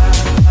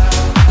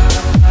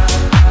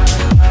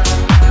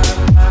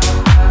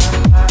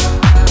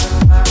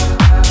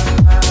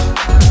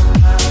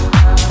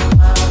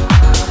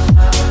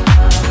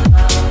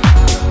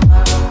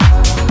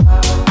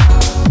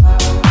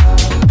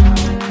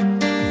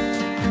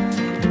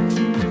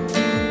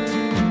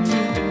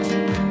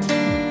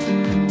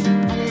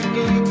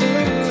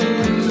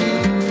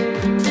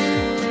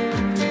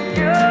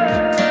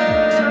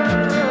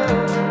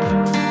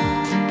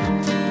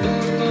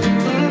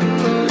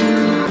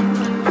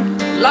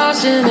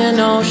 Lost in an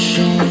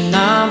ocean,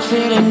 I'm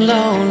feeling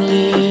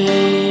lonely.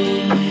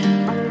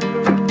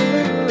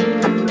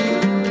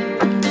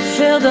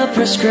 Fill the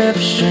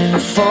prescription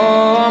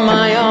for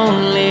my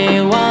only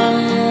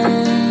one.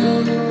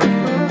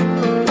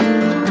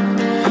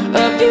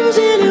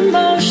 Abusing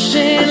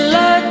emotion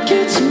like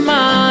it's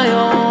my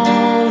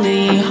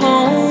only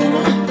home,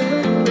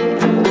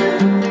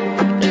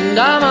 and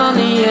I'm on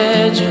the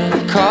edge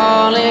of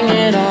calling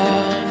it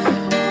off.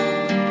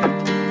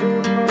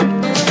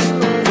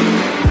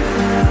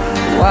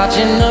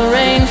 Watching the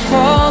rain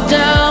fall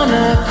down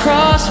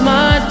across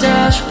my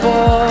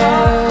dashboard.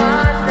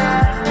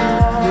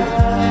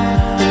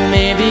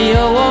 Maybe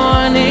a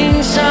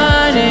warning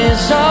sign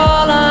is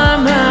all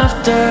I'm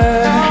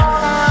after,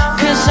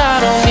 'cause I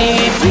don't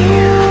need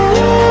you,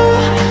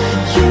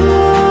 you,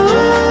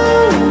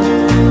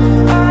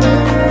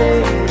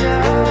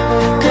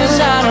 'cause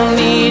I don't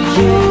need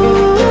you,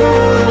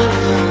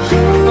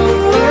 you,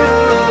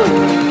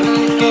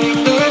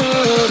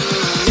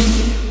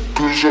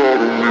 'cause I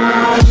don't need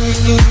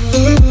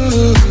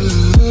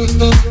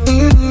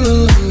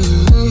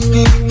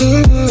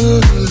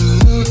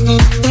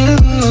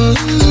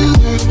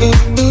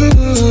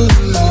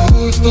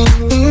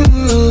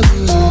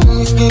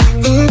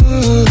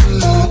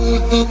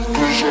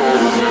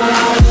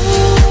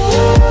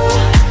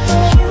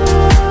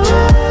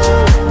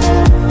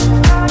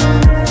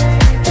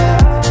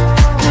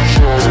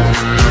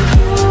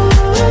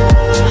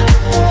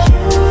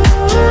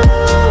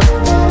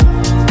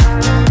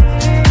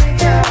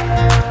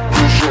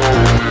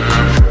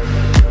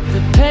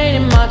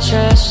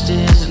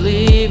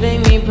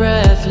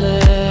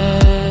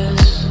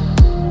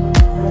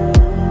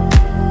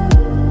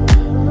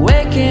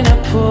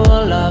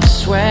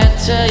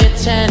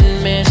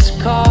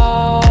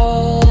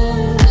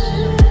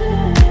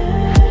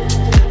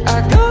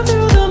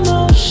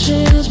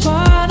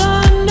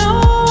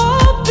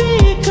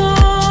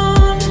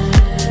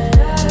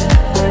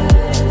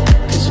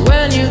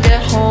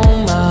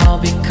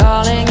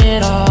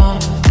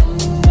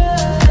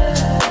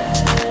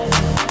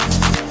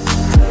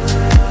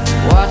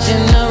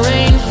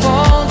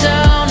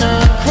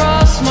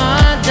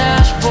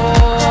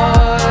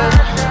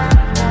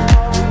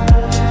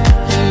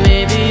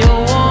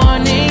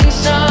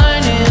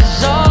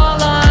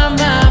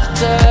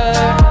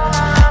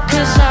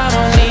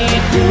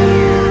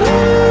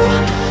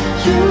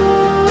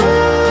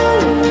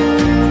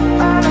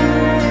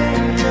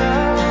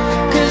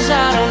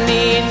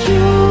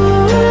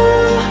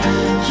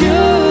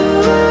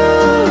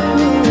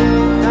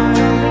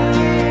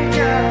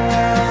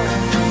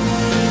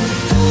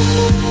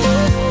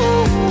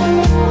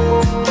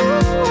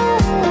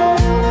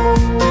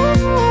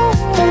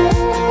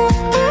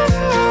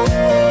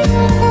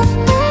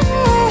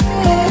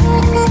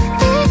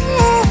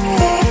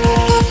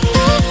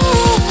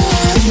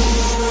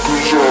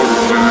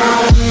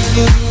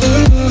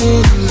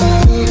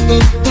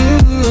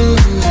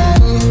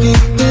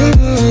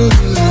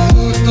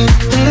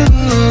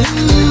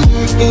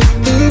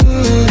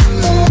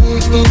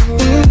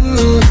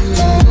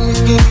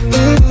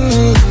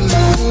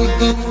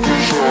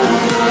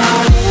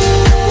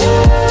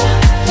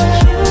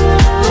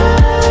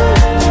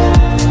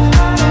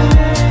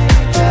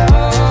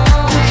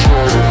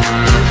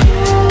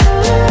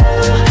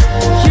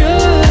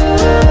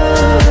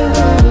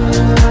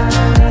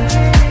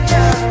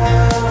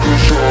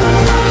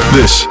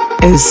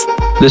is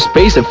the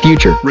space of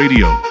future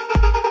radio.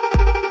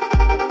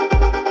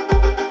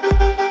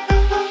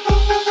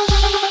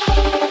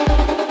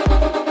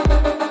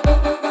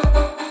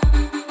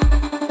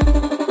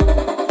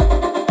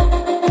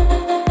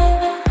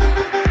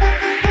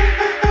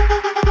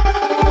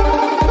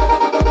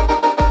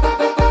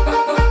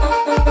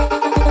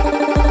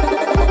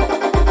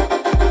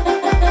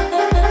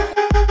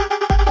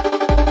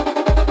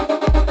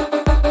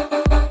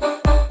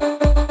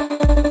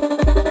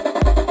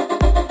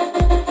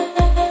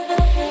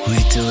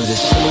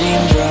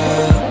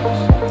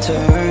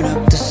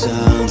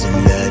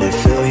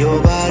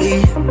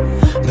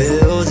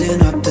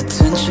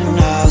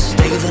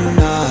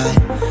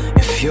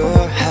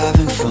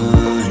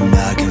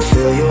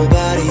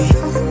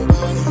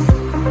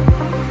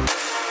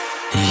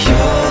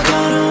 You're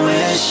gonna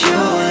wish you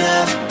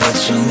left,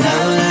 but you'll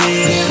never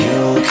leave.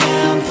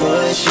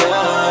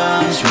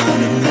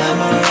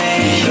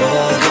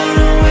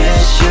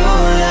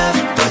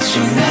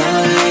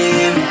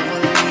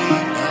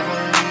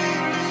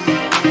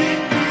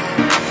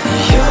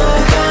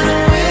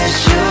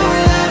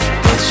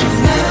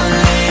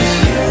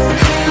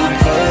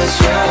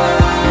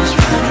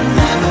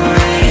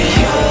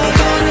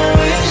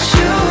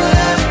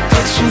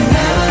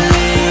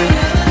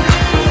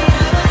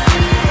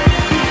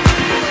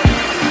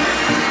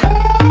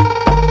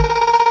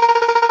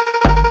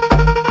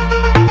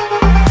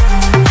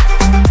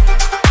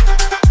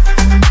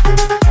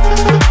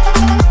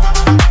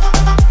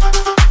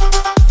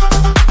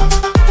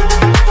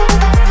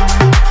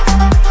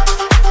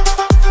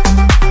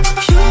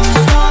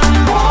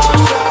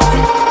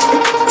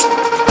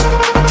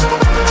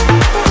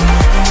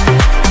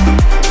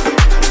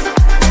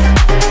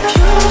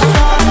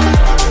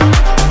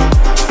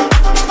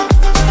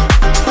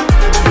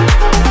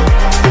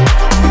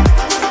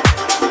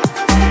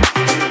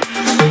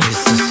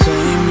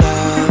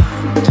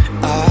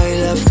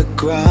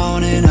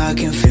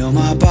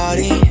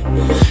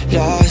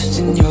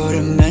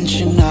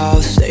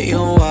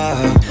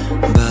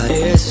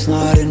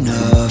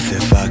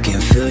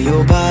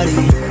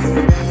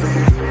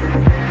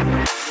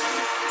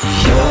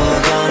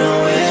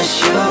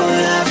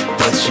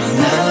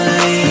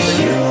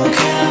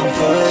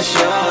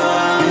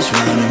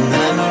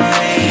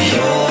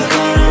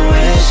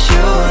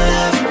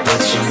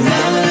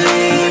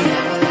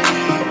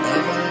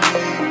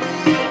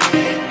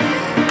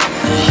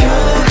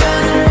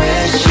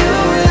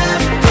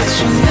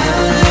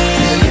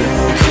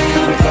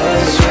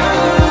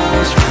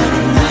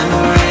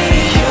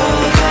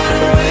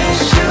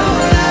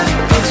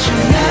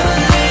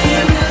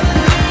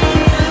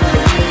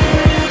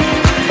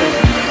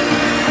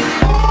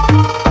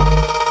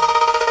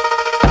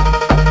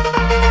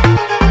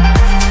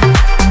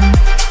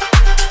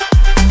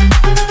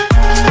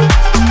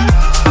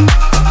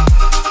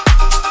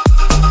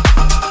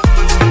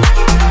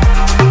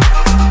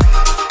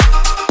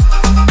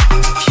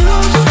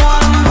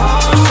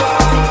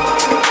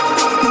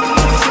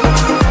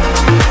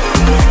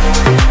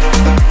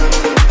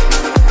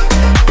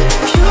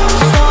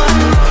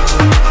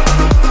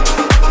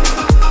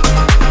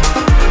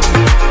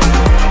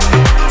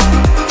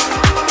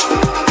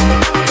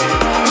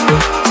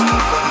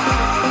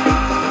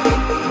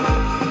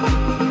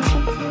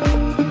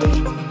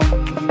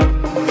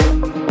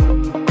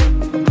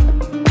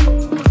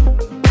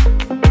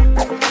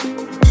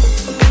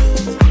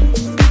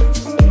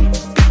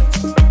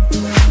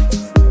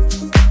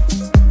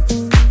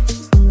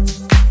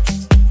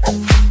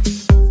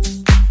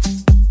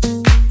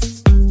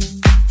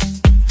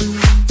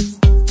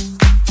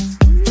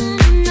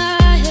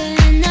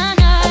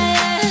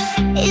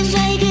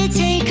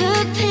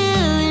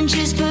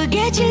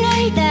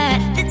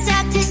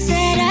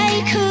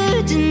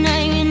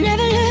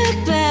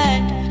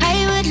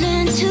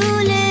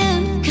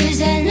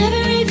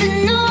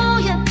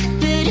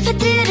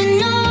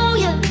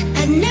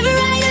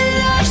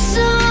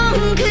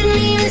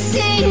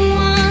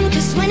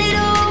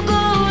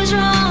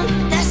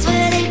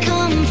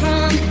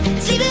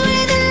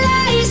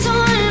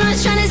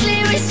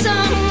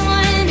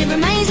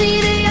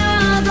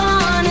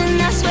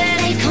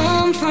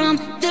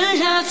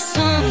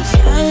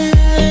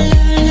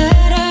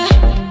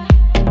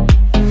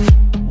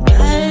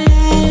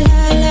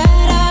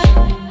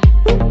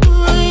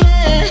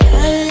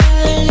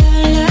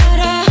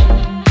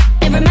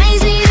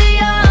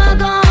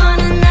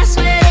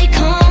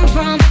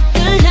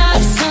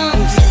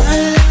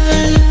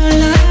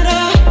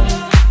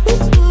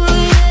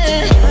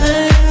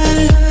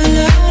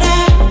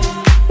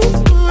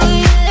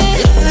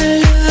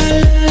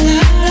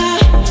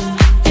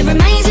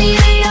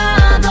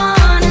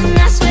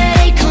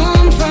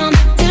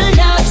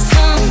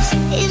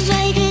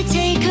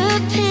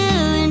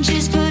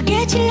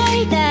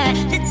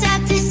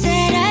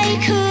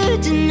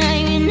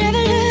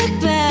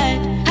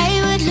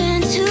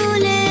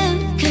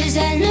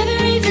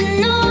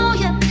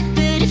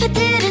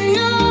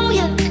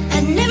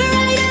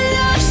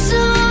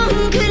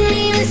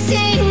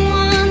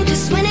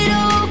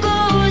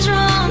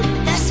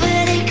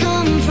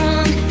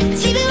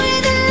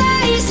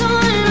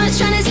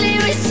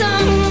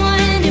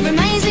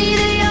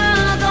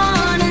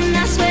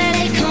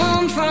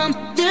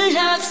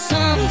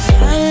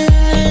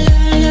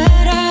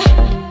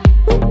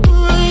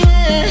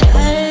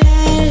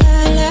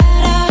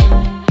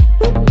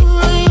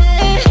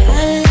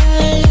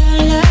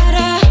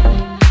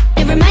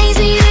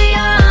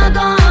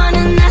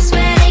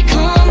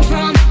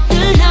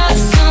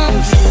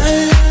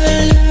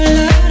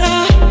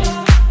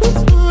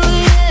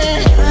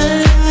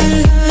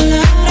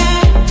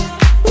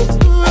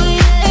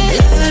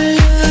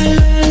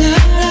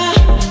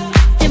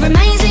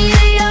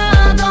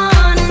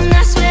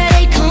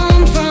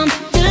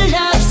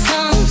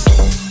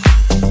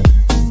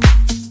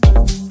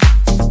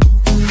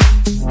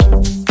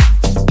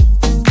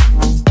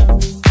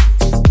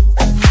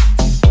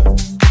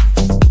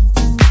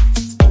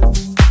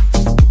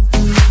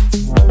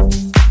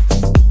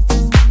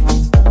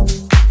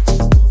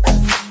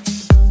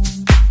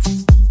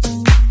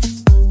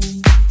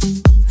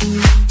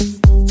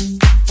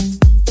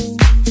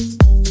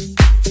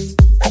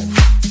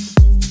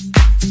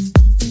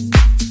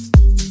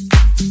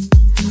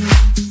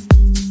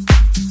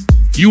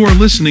 You are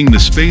listening the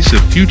Space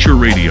of Future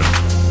Radio.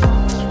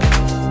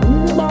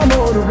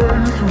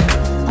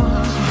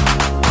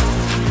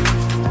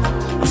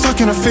 I'm stuck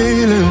in a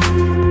feeling,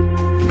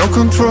 no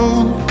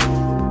control.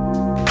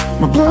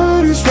 My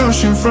blood is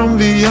rushing from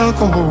the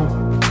alcohol.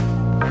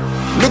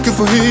 Looking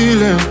for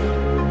healing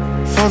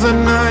for the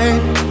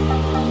night.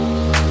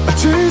 A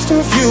taste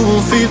of you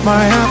will feed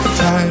my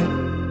appetite.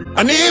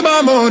 I need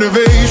my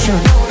motivation.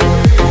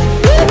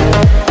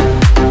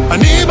 I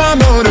need my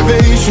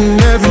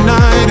motivation every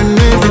night and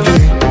every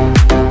day.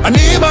 I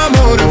need my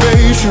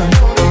motivation.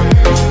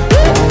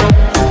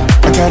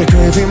 I got a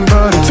craving,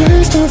 but a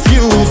taste of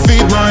you will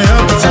feed my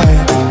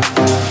appetite.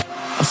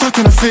 I'm stuck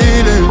in a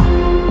feeling,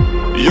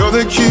 you're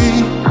the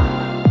key.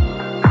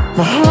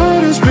 My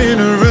heart has been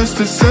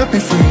arrested, set me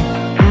free.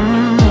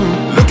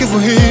 Looking for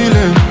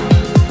healing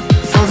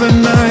for the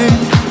night.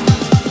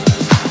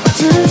 A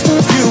taste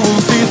of you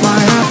will feed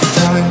my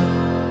appetite.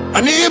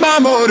 I need my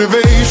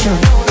motivation.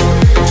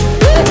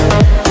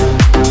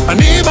 I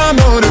need my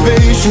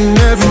motivation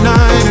every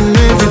night and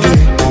every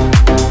day.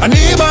 I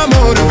need my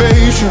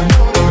motivation.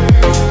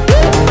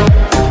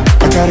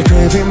 I got a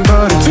craving,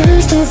 but a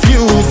taste of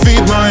you will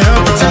feed my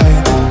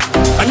appetite.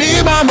 I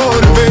need my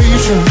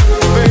motivation.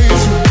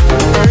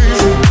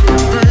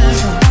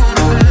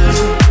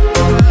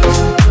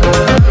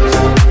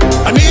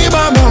 I need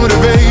my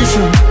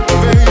motivation.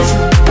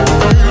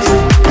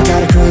 I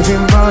got a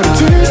craving, but a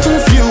taste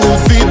of you will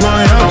feed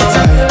my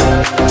appetite.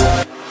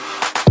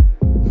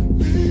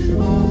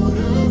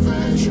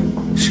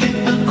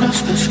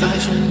 The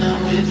skies when I'm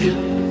with you.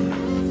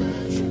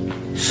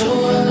 So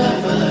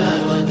alive, but I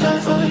would die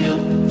for you.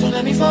 Don't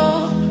let me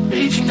fall.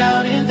 Reaching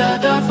out in the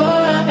dark for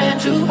a hand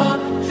to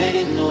hold.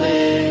 Fading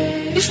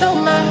away. You stole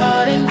my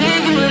heart and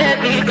then you let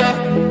me go.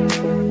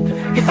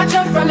 If I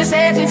jump from this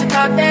edge into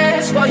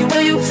darkness for you,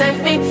 will you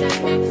save me?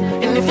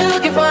 And if you're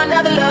looking for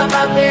another love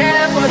out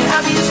there for you,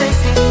 I'll be your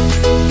safety.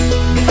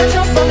 If I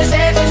jump from this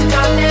edge into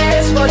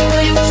darkness for you,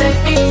 will you save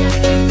me?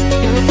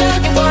 And if you're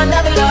looking for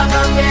another love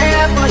out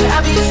there for you,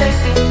 I'll be your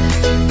safety.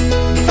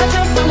 If I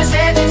jump from this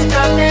edge into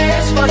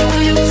darkness for you,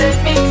 will you save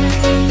me?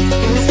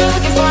 And if you're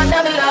looking for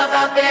another love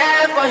out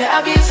there for you,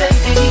 I'll be your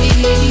safety.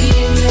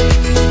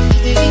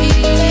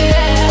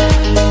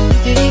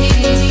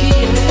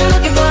 If you're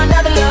looking for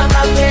another love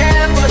out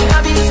there for you,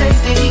 I'll be your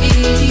safety.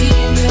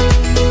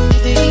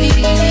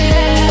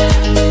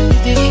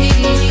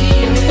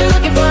 If you're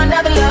looking for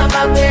another love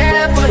out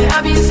there for you,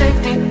 I'll be your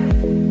safety.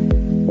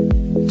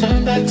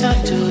 Turn back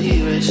time to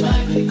erase my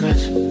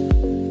regrets.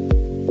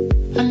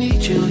 I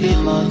need you here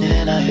more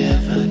than I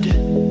ever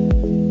did.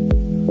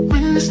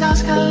 When the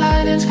stars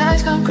collide and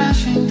skies come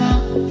crashing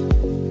down,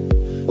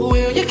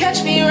 will you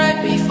catch me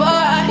right before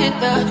I hit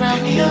the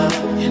ground? Pick me up,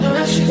 in a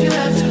rush if you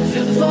have to.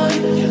 Feel the void,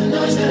 hear the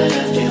noise that I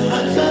left you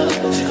out of love.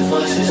 Sick of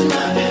voices in my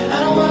head, I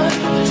don't want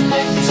you to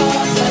make me so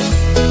heartless.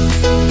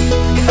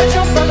 If I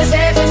jump from this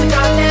edge into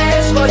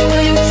darkness for you,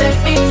 will you save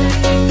me?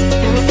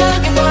 And if you're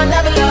looking for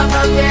another love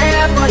out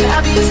there for you,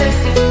 I'll be your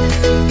safety.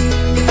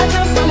 If I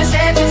jump from this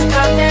edge into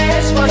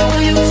darkness for you,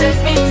 will you save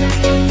me?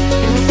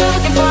 And if you're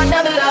looking for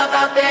another love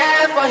out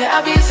there for you,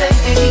 I'll be your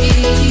safety.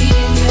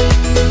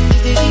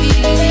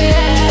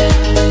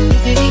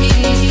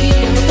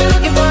 If you're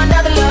looking for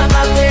another love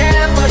out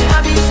there for you,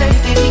 I'll be your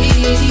safety.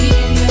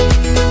 If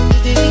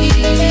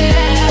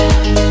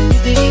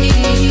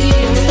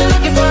you're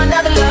looking for another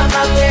love out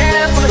there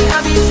for you, I'll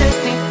be your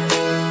safety.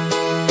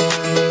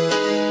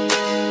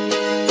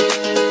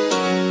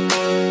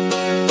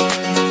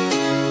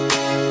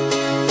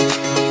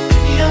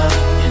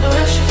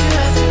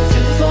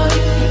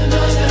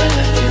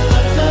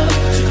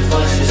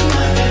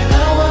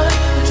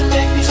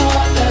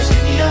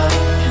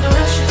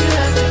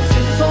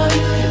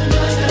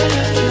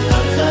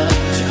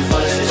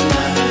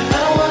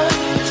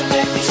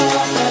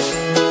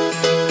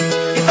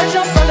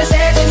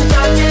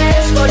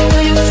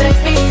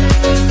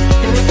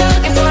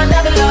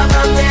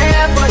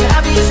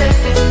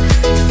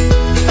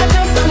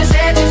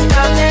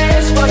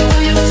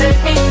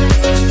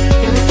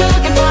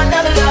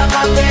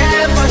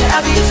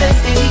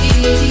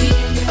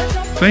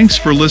 Thanks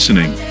for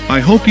listening. I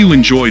hope you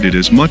enjoyed it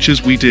as much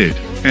as we did.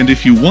 And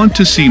if you want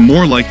to see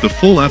more like the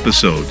full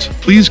episodes,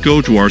 please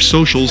go to our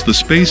socials, The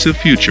Space of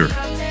Future.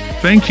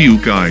 Thank you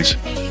guys.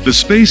 The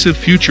Space of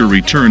Future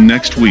return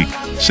next week.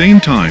 Same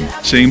time,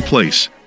 same place.